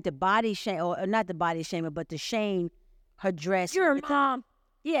than to body shame, or not the body shaming, but to shame her dress. You're a mom.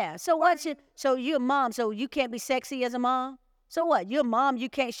 Yeah. So what? So you're a mom, so you can't be sexy as a mom? So what? You're a mom, you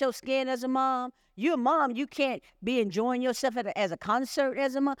can't show skin as a mom? You're a mom, you can't be enjoying yourself as a concert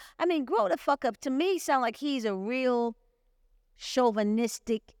as a mom? I mean, grow the fuck up. To me, sound like he's a real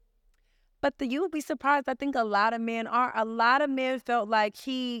chauvinistic. But you would be surprised. I think a lot of men are. A lot of men felt like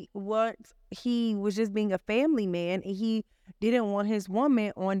he was just being a family man, and he didn't want his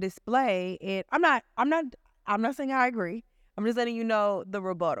woman on display. And I'm not saying I agree. I'm just letting you know the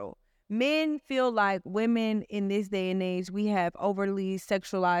rebuttal. Men feel like women in this day and age, we have overly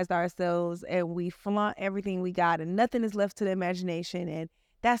sexualized ourselves, and we flaunt everything we got, and nothing is left to the imagination. And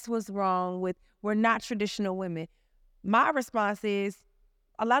that's what's wrong with, we're not traditional women. My response is,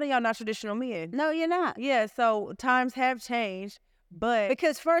 a lot of y'all not traditional men. No, you're not. Yeah, so times have changed, but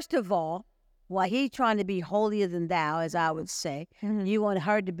Because first of all, while he's trying to be holier than thou, as I would say, you want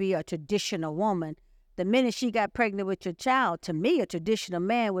her to be a traditional woman. The minute she got pregnant with your child, to me, a traditional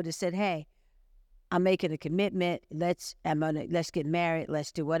man would have said, "Hey, I'm making a commitment. Let's get married.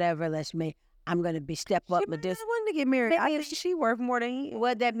 Let's do whatever. I'm gonna be step up with this." I wanted to get married. I think she worth more than he.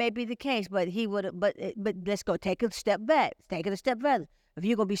 Well, that may be the case, but he would. But let's go take a step back. Take it a step further. If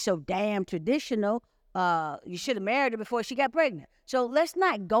you're gonna be so damn traditional, you should have married her before she got pregnant. So let's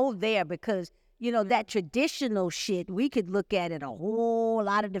not go there, because that traditional shit, we could look at it a whole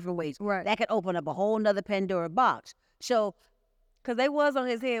lot of different ways. Right. That could open up a whole nother Pandora box. So, because they was on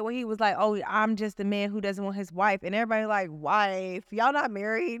his head when he was like, "Oh, I'm just a man who doesn't want his wife," and everybody like, "Wife? Y'all not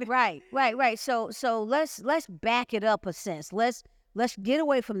married?" right. So let's back it up a sense. Let's get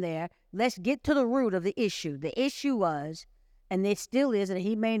away from there. Let's get to the root of the issue. The issue was, and it still is, and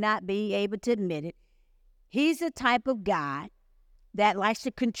he may not be able to admit it, he's the type of guy that likes to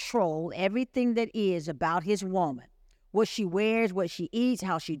control everything that is about his woman. What she wears, what she eats,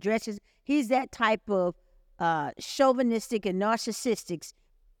 how she dresses. He's that type of chauvinistic and narcissistic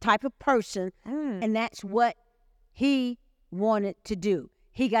type of person, and that's what he wanted to do.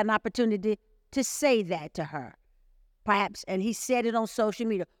 He got an opportunity to say that to her, perhaps, and he said it on social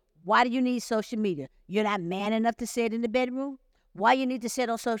media. Why do you need social media? You're not man enough to say it in the bedroom? Why you need to say it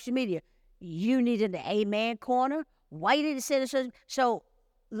on social media? You need it in the amen corner? Why you need to say it on social media? So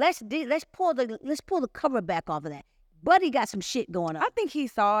let's pull the cover back off of that. Buddy got some shit going on. I think he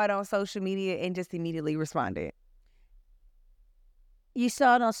saw it on social media and just immediately responded. You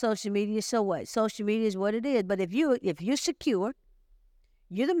saw it on social media, so what? Social media is what it is. But if you're secure,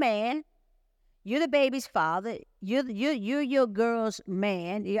 you're the man, you're the baby's father, you're your girl's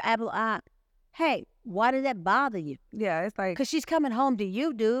man, you're apple eye. Hey, why did that bother you? Yeah, it's like, Because she's coming home to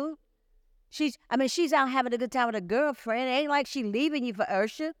you, dude. She's out having a good time with a girlfriend. It ain't like she leaving you for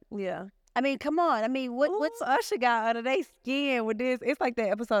Ursha. yeah. I mean, come on. I mean, what's Usher got under their skin with this? It's like that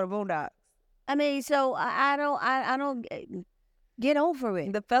episode of Boondocks. I mean, so I don't get over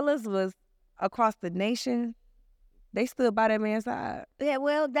it. The fellas was across the nation. They stood by that man's side. Yeah,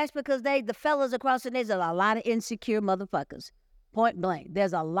 well, that's because the fellas across the nation, there's a lot of insecure motherfuckers. Point blank.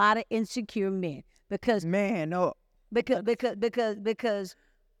 There's a lot of insecure men. Because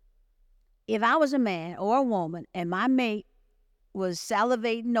if I was a man or a woman and my mate was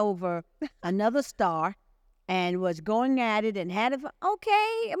salivating over another star and was going at it and had it, okay,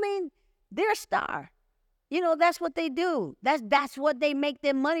 I mean, they're a star. That's what they do. That's what they make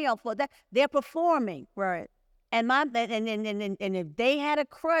their money off for. That they're performing. Right. And if they had a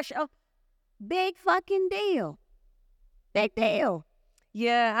crush, big fucking deal. Big deal.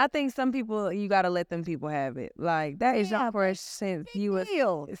 Yeah, I think some people, you got to let them people have it. Like, that is your crush since you was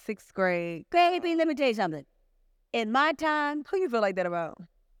Deal. 6th grade. Baby, let me tell you something. In my time, Who you feel like that about?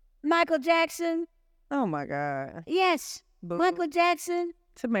 Michael Jackson, Oh, my God. yes, Boo. Michael Jackson.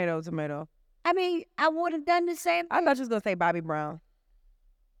 Tomato. I mean, I would have done the same I thing. thought you was going to say Bobby Brown.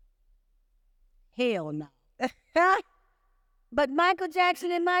 Hell no. But Michael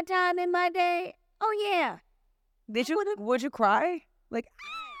Jackson in my time, in my day, oh yeah. Would you cry? Like,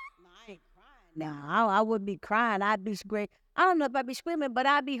 I ain't crying. No, I wouldn't be crying. I'd be screaming. I don't know if I'd be screaming, but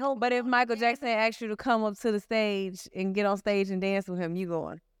I'd be hoping. but if Michael Jackson asked you to come up to the stage and get on stage and dance with him, you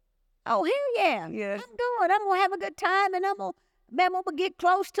going? Oh, hell yeah. Yeah. I'm going. I'm going to have a good time, and I'm going to get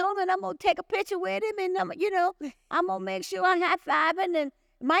close to him, and I'm going to take a picture with him, and I'm going to make sure I'm high-fiving, and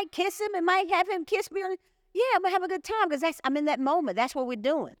might kiss him, and might have him kiss me. Yeah, I'm gonna have a good time because I'm in that moment. That's what we're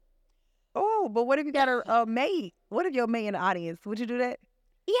doing. Oh, but what if you got a mate? What if your mate in the audience? Would you do that?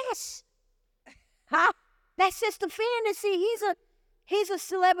 Yes, Ha! that's just a fantasy. He's a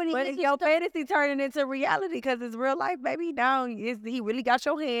celebrity. But He's if a your star. fantasy turning into reality because it's real life, baby, now he really got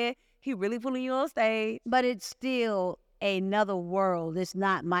your hand. He really pulling you on stage. But it's still another world. It's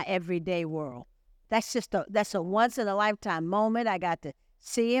not my everyday world. That's a once in a lifetime moment. I got to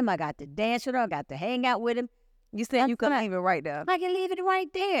see him. I got to dance with him. I got to hang out with him. You said you could leave it right there. I can leave it right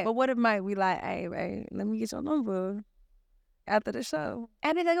there. But what if Mike we like, hey, let me get your number after the show?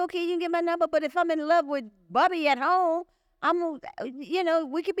 I'd be like, okay, you can get my number. But if I'm in love with Bubby at home,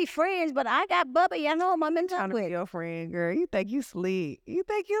 we could be friends. But I got Bubby at home. I'm in Trying touch to be with. your friend, girl. You think you slick? You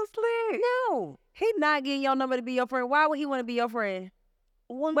think you slick? No. He not getting your number to be your friend. Why would he want to be your friend?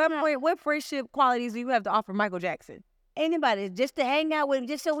 What friendship qualities do you have to offer Michael Jackson? Anybody, just to hang out with him,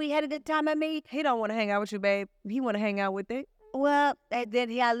 just so we had a good time. I mean, He don't want to hang out with you, babe. He want to hang out with it. well, and then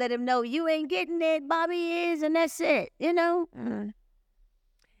I let him know you ain't getting it. Bobby is, and that's it.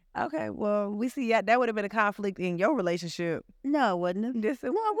 Okay, well, we see that would have been a conflict in your relationship. No, it wouldn't have. This No,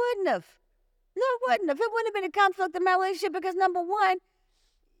 it wouldn't have. No, it wouldn't have. It wouldn't have been a conflict in my relationship because number one,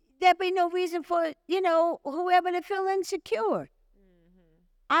 there'd be no reason for whoever to feel insecure.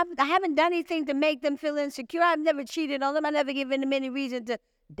 I haven't done anything to make them feel insecure. I've never cheated on them. I never given them any reason to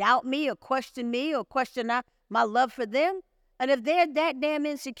doubt me or question my love for them. And if they're that damn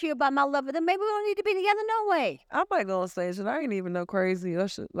insecure about my love for them, maybe we don't need to be together no way. I might go on stage, and I ain't even no crazy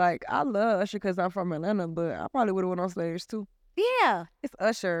Usher. Like, I love Usher because I'm from Atlanta, but I probably would have went on stage too. Yeah. It's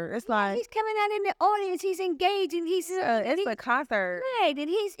Usher. It's like He's coming out in the audience. He's engaged and it's a concert. right. And it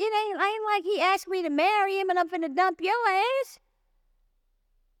ain't like he asked me to marry him and I'm finna dump your ass.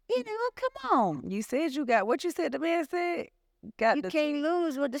 Come on. You said you got what you said. The man said got You the can't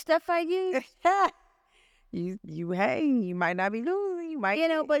lose with the stuff I use. you might not be losing. You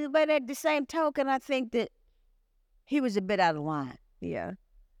might But at the same token, I think that he was a bit out of line. Yeah.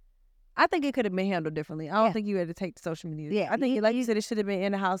 I think it could have been handled differently. I don't think you had to take to social media. Yeah, I think, like you said, it should have been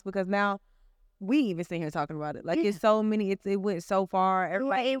in the house because now we even sitting here talking about it. Like, it's so many, it went so far.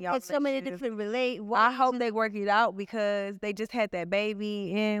 Everybody, It had so many different I hope they work it out because they just had that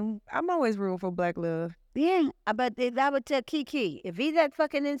baby, and I'm always rooting for Black love. Yeah, but I would tell Kiki, if he's that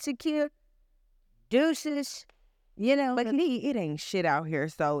fucking insecure, deuces, But it ain't shit out here.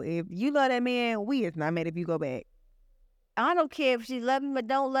 So if you love that man, we is not mad if you go back. I don't care if she love him or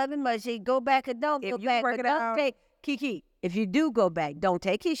don't love him, or she go back or don't If go you back. work But it out- don't take Kiki. If you do go back, don't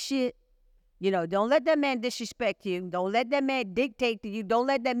take his shit. Don't let that man disrespect you. Don't let that man dictate to you. Don't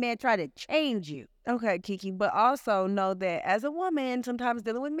let that man try to change you. Okay, Kiki, but also know that as a woman, sometimes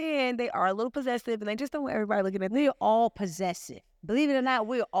dealing with men, they are a little possessive, and they just don't want everybody looking at them. We're all possessive. Believe it or not,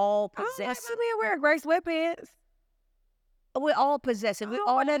 we're all I don't like possessive. my man wearing gray sweatpants. We're all possessive. We We're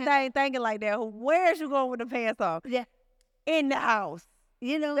all all that thing thinking like that. Where's you going with the pants off? Yeah. In the house.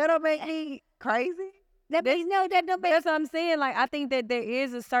 That don't make me crazy. That means no, that don't make That's what I'm saying. Like, I think that there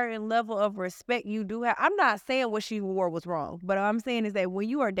is a certain level of respect you do have. I'm not saying what she wore was wrong, but what I'm saying is that when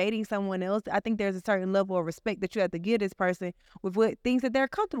you are dating someone else, I think there's a certain level of respect that you have to give this person with what things that they're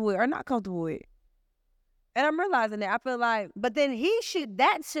comfortable with or not comfortable with. And I'm realizing that. I feel like, But then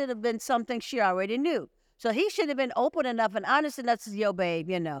that should have been something she already knew. So he should have been open enough and honest enough to say, yo,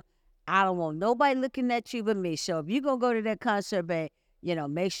 babe, I don't want nobody looking at you but me. So if you gonna go to that concert, babe,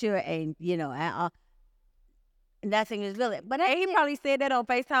 make sure and nothing is really. But he probably said that on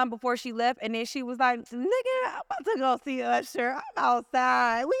FaceTime before she left, and then she was like, nigga, I'm about to go see Usher. I'm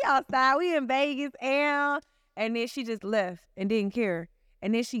outside. We in Vegas, and then she just left and didn't care.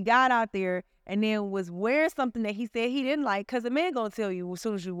 And then she got out there and then was wearing something that he said he didn't like, because a man gonna tell you as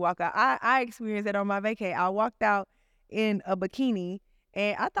soon as you walk out. I experienced that on my vacay. I walked out in a bikini,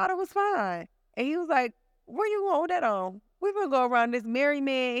 and I thought it was fine. And he was like, where you going with that on? We gonna go around this married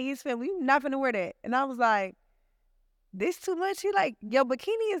man and his family. You not finna wear that. And I was like, this too much? He like, your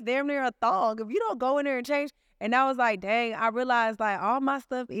bikini is damn near a thong. If you don't go in there and change. And I was like, dang, I realized like all my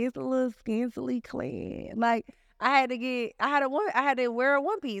stuff is a little scantily clad. Like, I had to wear a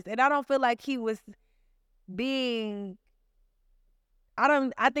one piece. And I don't feel like he was being,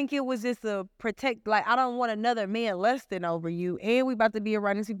 I think it was just a protect, like, I don't want another man lusting over you. And we about to be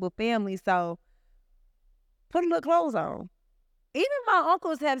around these people's family. So put a little clothes on. Even my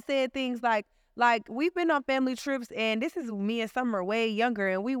uncles have said things like we've been on family trips, and this is me and Summer way younger,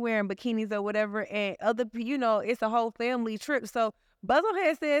 and we wearing bikinis or whatever, and it's a whole family trip. So Buzzle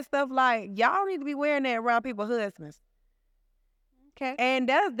has said stuff like, y'all need to be wearing that around people's husbands. Okay. And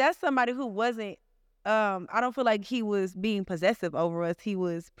that's somebody who wasn't, I don't feel like he was being possessive over us. He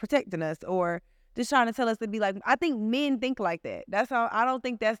was protecting us or just trying to tell us to be like, I think men think like that. That's how, I don't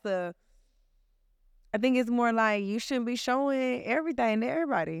think that's I think it's more like you shouldn't be showing everything to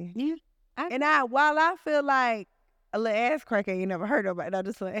everybody. Yeah. While I feel like a little ass cracker you never heard nobody, I'm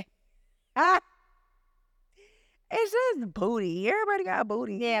just like, it's just booty. Everybody got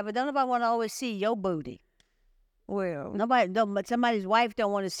booty. Yeah, but don't nobody want to always see your booty. Well, But somebody's wife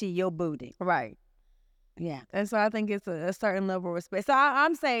don't want to see your booty. right. Yeah. And so I think it's a certain level of respect. So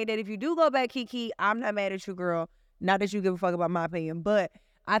I'm saying that if you do go back, Kiki, I'm not mad at you, girl. Not that you give a fuck about my opinion, but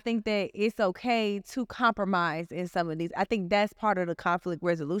I think that it's okay to compromise in some of these. I think that's part of the conflict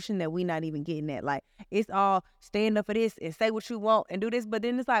resolution that we not even getting at. Like, it's all stand up for this and say what you want and do this. But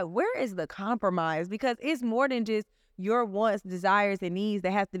then it's like, where is the compromise? Because it's more than just your wants, desires, and needs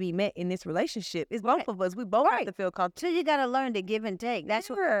that have to be met in this relationship. It's both of us. We both have to feel comfortable. So you got to learn to give and take. That's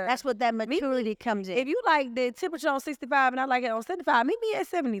what that maturity comes in. If you like the temperature on 65 and I like it on 75, meet me at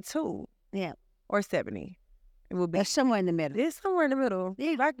 72. Yeah. Or 70. It would be. That's somewhere in the middle. It's somewhere in the middle.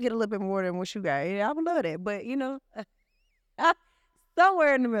 If I could get a little bit more than what you got, yeah, I would love that. But,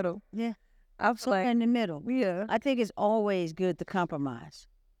 somewhere in the middle. Yeah. I'm Somewhere in the middle. Yeah. I think it's always good to compromise.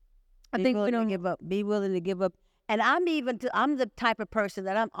 I think we don't give up. Be willing to give up. And I'm the type of person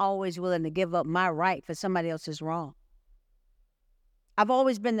that I'm always willing to give up my right for somebody else's wrong. I've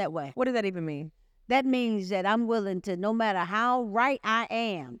always been that way. What does that even mean? That means that I'm willing to, no matter how right I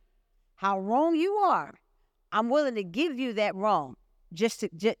am, how wrong you are, I'm willing to give you that wrong. Just for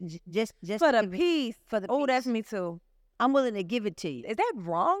the peace. Oh, that's me too. I'm willing to give it to you. Is that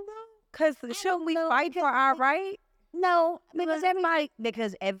wrong though? Because shouldn't we fight for our right? No, because every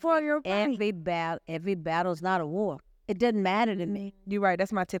battle's not a war. It doesn't matter to me. You're right.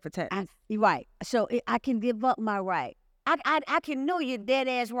 That's my tip for tat. You're right. So I can give up my right. I can know you're dead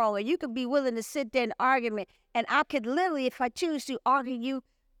ass wrong, and you could be willing to sit there and argument, and I could literally, if I choose to, argue you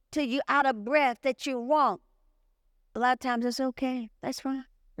till you out of breath that you're wrong. A lot of times it's okay. That's fine.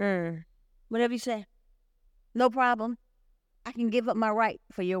 Whatever you say, no problem. I can give up my right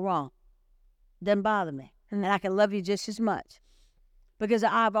for your wrong. Doesn't bother me. And I can love you just as much. Because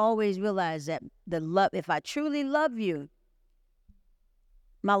I've always realized that if I truly love you,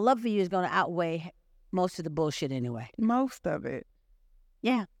 my love for you is going to outweigh most of the bullshit anyway. Most of it.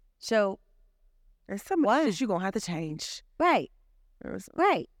 Yeah. So. There's some shit you're going to have to change. Right.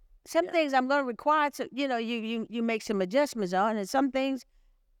 Right. Some things I'm going to require to, you make some adjustments on. And some things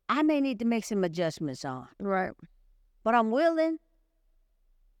I may need to make some adjustments on. Right. But I'm willing.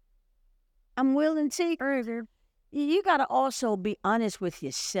 See, you got to also be honest with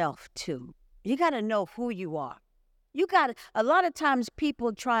yourself, too. You got to know who you are. A lot of times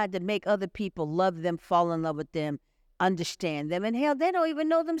people try to make other people love them, fall in love with them, understand them. And hell, they don't even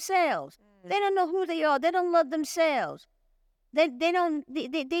know themselves. They don't know who they are. They don't love themselves. They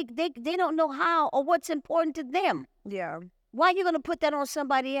don't know how or what's important to them. Yeah. Why are you going to put that on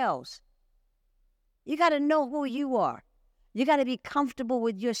somebody else? You got to know who you are. You got to be comfortable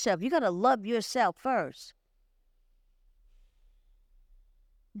with yourself. You got to love yourself first.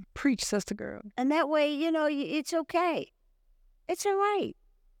 Preach, sister girl. And that way, it's okay. It's all right.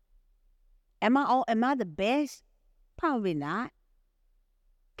 Am I the best? Probably not.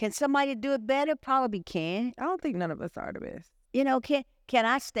 Can somebody do it better? Probably can. I don't think none of us are the best. Can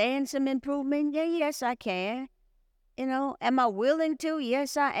I stand some improvement? Yeah, yes, I can. Am I willing to?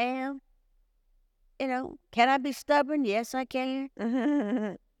 Yes, I am. Can I be stubborn? Yes, I can.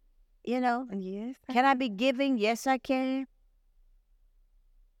 Yes. Can I be giving? Yes, I can.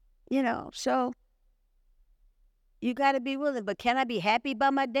 So you got to be willing. But can I be happy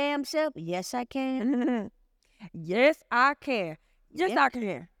by my damn self? Yes, I can. Yes, I can. Yes, I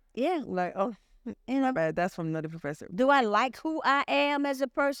can. Yeah. Like, my bad. That's from another professor. Do I like who I am as a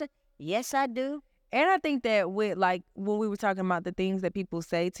person? Yes, I do. And I think that with, like, when we were talking about the things that people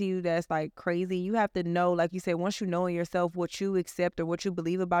say to you that's, like, crazy, you have to know, like you said, once you know in yourself what you accept or what you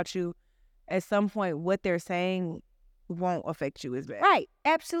believe about you, at some point what they're saying won't affect you as bad. Right.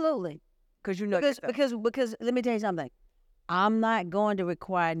 Absolutely. Because you know because let me tell you something. I'm not going to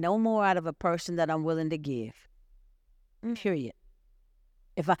require no more out of a person that I'm willing to give. Period.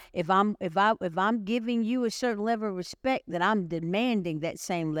 If I'm giving you a certain level of respect, then I'm demanding that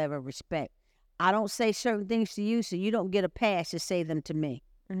same level of respect. I don't say certain things to you, so you don't get a pass to say them to me.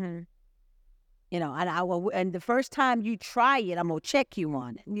 Mm-hmm. And the first time you try it, I'm gonna check you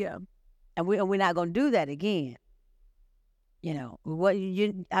on it. Yeah. And we're not gonna do that again. I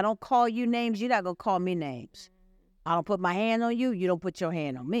don't call you names. You're not gonna call me names. I don't put my hand on you. You don't put your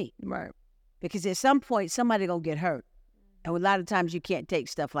hand on me. Right. Because at some point, somebody gonna get hurt, and a lot of times you can't take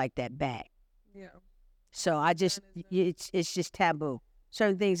stuff like that back. Yeah. So it's just taboo.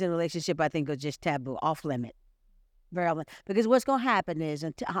 certain things in a relationship I think are just taboo, off limit, very often. Because what's going to happen is,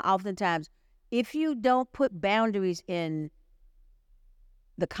 oftentimes, if you don't put boundaries in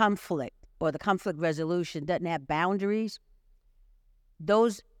the conflict, or the conflict resolution doesn't have boundaries,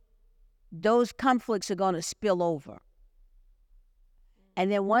 those conflicts are going to spill over.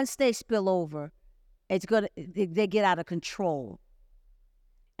 And then once they spill over, they get out of control.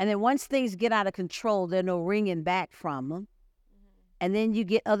 And then once things get out of control, there's no ringing back from them. And then you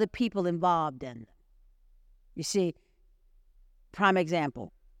get other people involved in them. You see, prime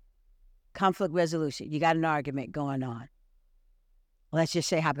example, conflict resolution. You got an argument going on. Let's just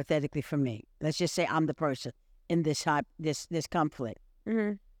say hypothetically for me. Let's just say I'm the person in this conflict.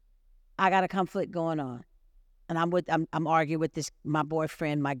 Mm-hmm. I got a conflict going on, and I'm arguing with my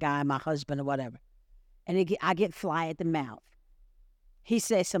boyfriend, my guy, my husband, or whatever, and I get fly at the mouth. He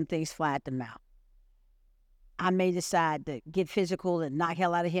says some things fly at the mouth. I may decide to get physical and knock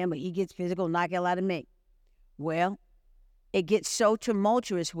hell out of him, or he gets physical and knock hell out of me. Well, it gets so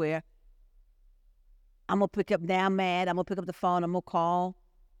tumultuous where I'm going to pick up, now I'm mad, I'm going to pick up the phone, I'm going to call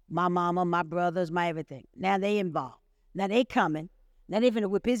my mama, my brothers, my everything. Now they involved. Now they coming. Now they're going to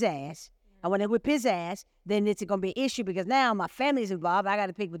whip his ass. And when they whip his ass, then it's going to be an issue because now my family's involved. I got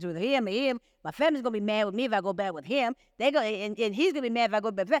to pick between him and him. My family's going to be mad with me if I go back with him. And he's going to be mad if I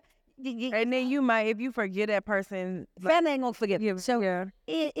go back. And then you might, if you forget that person. Family ain't going to forget. Yeah, So yeah.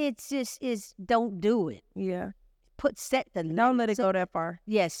 It's just, don't do it. Yeah. Set the limits. Don't let it go that far.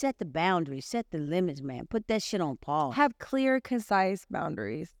 Yeah, set the boundaries, set the limits, man. Put that shit on pause. Have clear, concise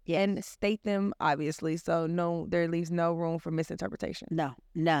boundaries. Yes. And state them, obviously, so there leaves no room for misinterpretation. No,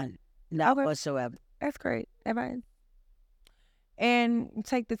 none. None Okay. whatsoever. That's great advice. And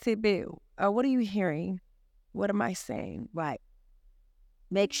take the tidbit. What are you hearing? What am I saying? Right.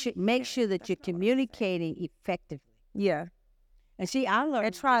 Make sure that you're communicating effectively. Yeah. And see, I learned.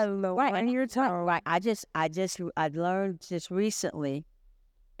 And try to lower your tone. Right. I learned just recently,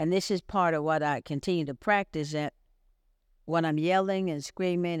 and this is part of what I continue to practice, that when I'm yelling and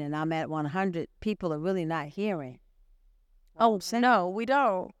screaming and I'm at 100, people are really not hearing. Oh, no, we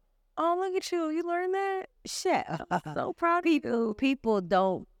don't. Oh, look at you. You learned that? Shit. So proud of you. People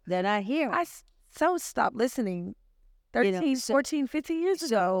don't, they're not hearing. I stopped listening 13, 14, 15 years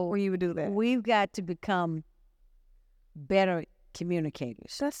ago when you would do that. We've got to become better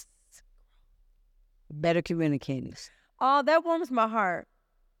communicators. Better communicators. Oh, that warms my heart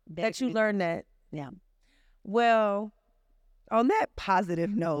that you learned that. Yeah. Well, on that positive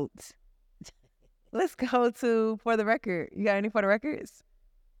note, let's go to For the Record. You got any For the Records?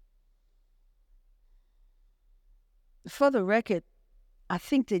 For the record, I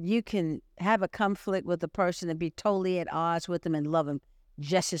think that you can have a conflict with a person and be totally at odds with them and love them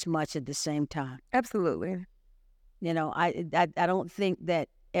just as much at the same time. Absolutely. You know, I don't think that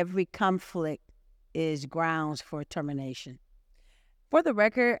every conflict is grounds for termination. For the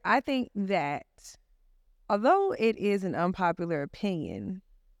record, I think that although it is an unpopular opinion,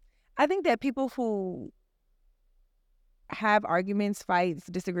 I think that people who have arguments, fights,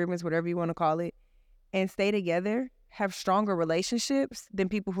 disagreements, whatever you want to call it, and stay together have stronger relationships than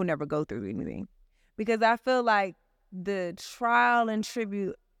people who never go through anything. Because I feel like the trial and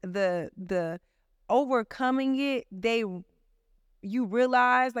tribute, the overcoming it, you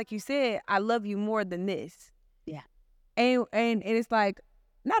realize, like you said, I love you more than this. Yeah. And it's like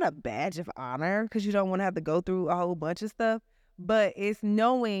not a badge of honor because you don't want to have to go through a whole bunch of stuff, but it's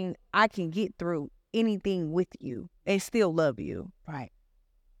knowing I can get through anything with you and still love you. Right.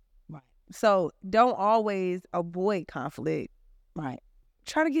 So don't always avoid conflict. Right.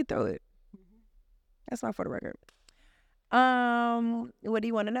 Try to get through it. That's my For the Record. What do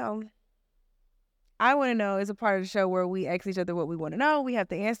you want to know? I Want to Know is a part of the show where we ask each other what we want to know. We have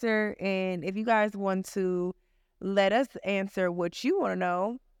to answer. And if you guys want to let us answer what you want to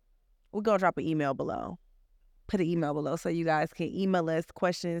know, we're going to drop an email below. Put an email below so you guys can email us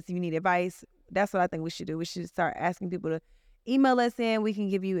questions. If you need advice, that's what I think we should do. We should start asking people to email us in. We can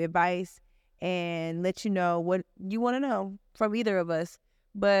give you advice and let you know what you want to know from either of us.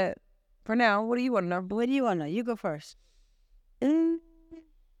 But for now, what do you want to know? What do you want to know? You go first. I don't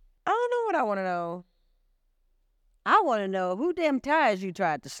know what I want to know. I want to know who damn tires you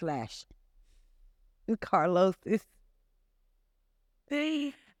tried to slash. Carlos is.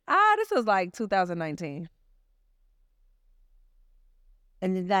 This was like 2019.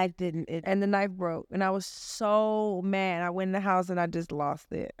 And the knife didn't. And the knife broke. And I was so mad. I went in the house and I just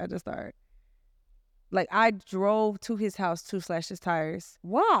lost it. I just started. Like, I drove to his house to slash his tires.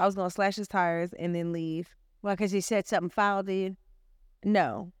 Wow. I was going to slash his tires and then leave. Well, because he said something foul to you?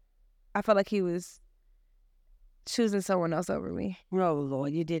 No. I felt like he was choosing someone else over me. Oh,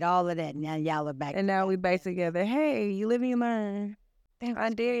 Lord, you did all of that. Now y'all are back. And now we back together. Hey, you live and you learn. I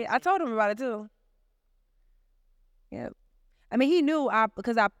did. I told him about it too. Yep. I mean, he knew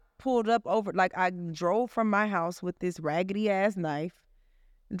because I pulled up over, like I drove from my house with this raggedy ass knife,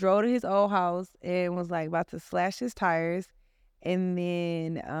 drove to his old house and was like about to slash his tires. And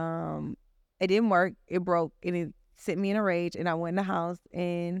then it didn't work. It broke and it sent me in a rage. And I went in the house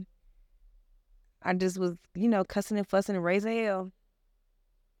and I just was, cussing and fussing and raising hell.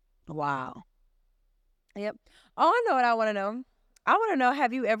 Wow. Yep. Oh, I know what I want to know. I want to know,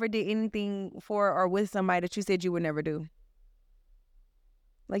 have you ever did anything for or with somebody that you said you would never do?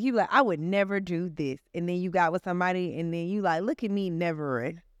 Like, you like, I would never do this. And then you got with somebody and then you like, look at me,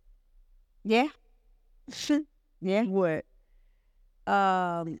 never. Yeah. Yeah. What?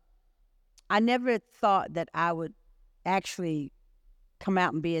 I never thought that I would actually come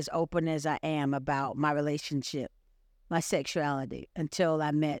out and be as open as I am about my relationship, my sexuality, until I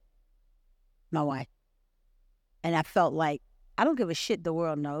met my wife. And I felt like, I don't give a shit the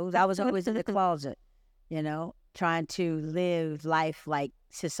world knows. I was always in the closet, trying to live life like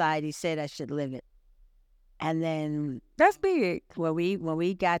society said I should live it. And then that's big. When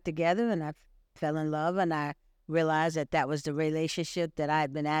we got together and I fell in love and I realized that was the relationship that I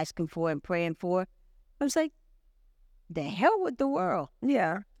had been asking for and praying for, I was like, the hell with the world.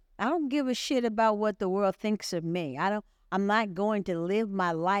 Yeah. I don't give a shit about what the world thinks of me. I'm not going to live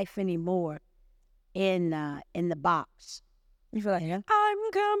my life anymore in the box. You feel like, I'm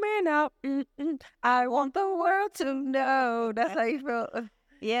coming out. I want the world to know. That's how you feel.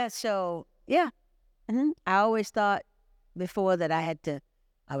 Yeah. So yeah, I always thought before that I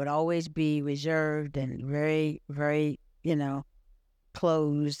would always be reserved and very, very,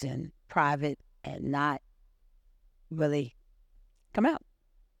 closed and private and not really come out.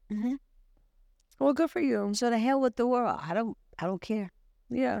 Mm-hmm. Well, good for you. So the hell with the world. I don't care.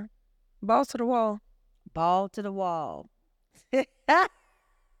 Yeah. Balls to the wall. Ball to the wall. Yep.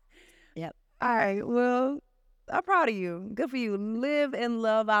 All right. Well, I'm proud of you. Good for you. Live and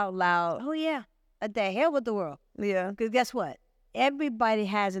love out loud. Oh, yeah. The hell with the world. Yeah. Because guess what? Everybody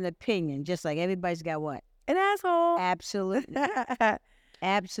has an opinion, just like everybody's got what? An asshole. Absolutely.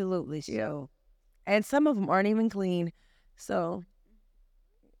 Absolutely. So. Yeah. And some of them aren't even clean. So.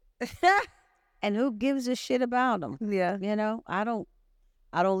 And who gives a shit about them? Yeah. I don't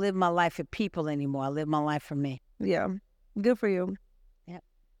live my life for people anymore. I live my life for me. Yeah. Good for you. Yep.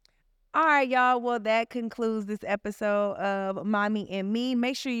 All right, y'all. Well, that concludes this episode of Mommy and Me.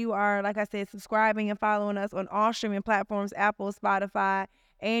 Make sure you are, like I said, subscribing and following us on all streaming platforms, Apple, Spotify,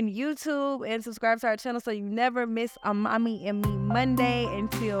 and YouTube. And subscribe to our channel so you never miss a Mommy and Me Monday.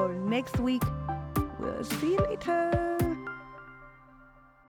 Until next week, we'll see you later.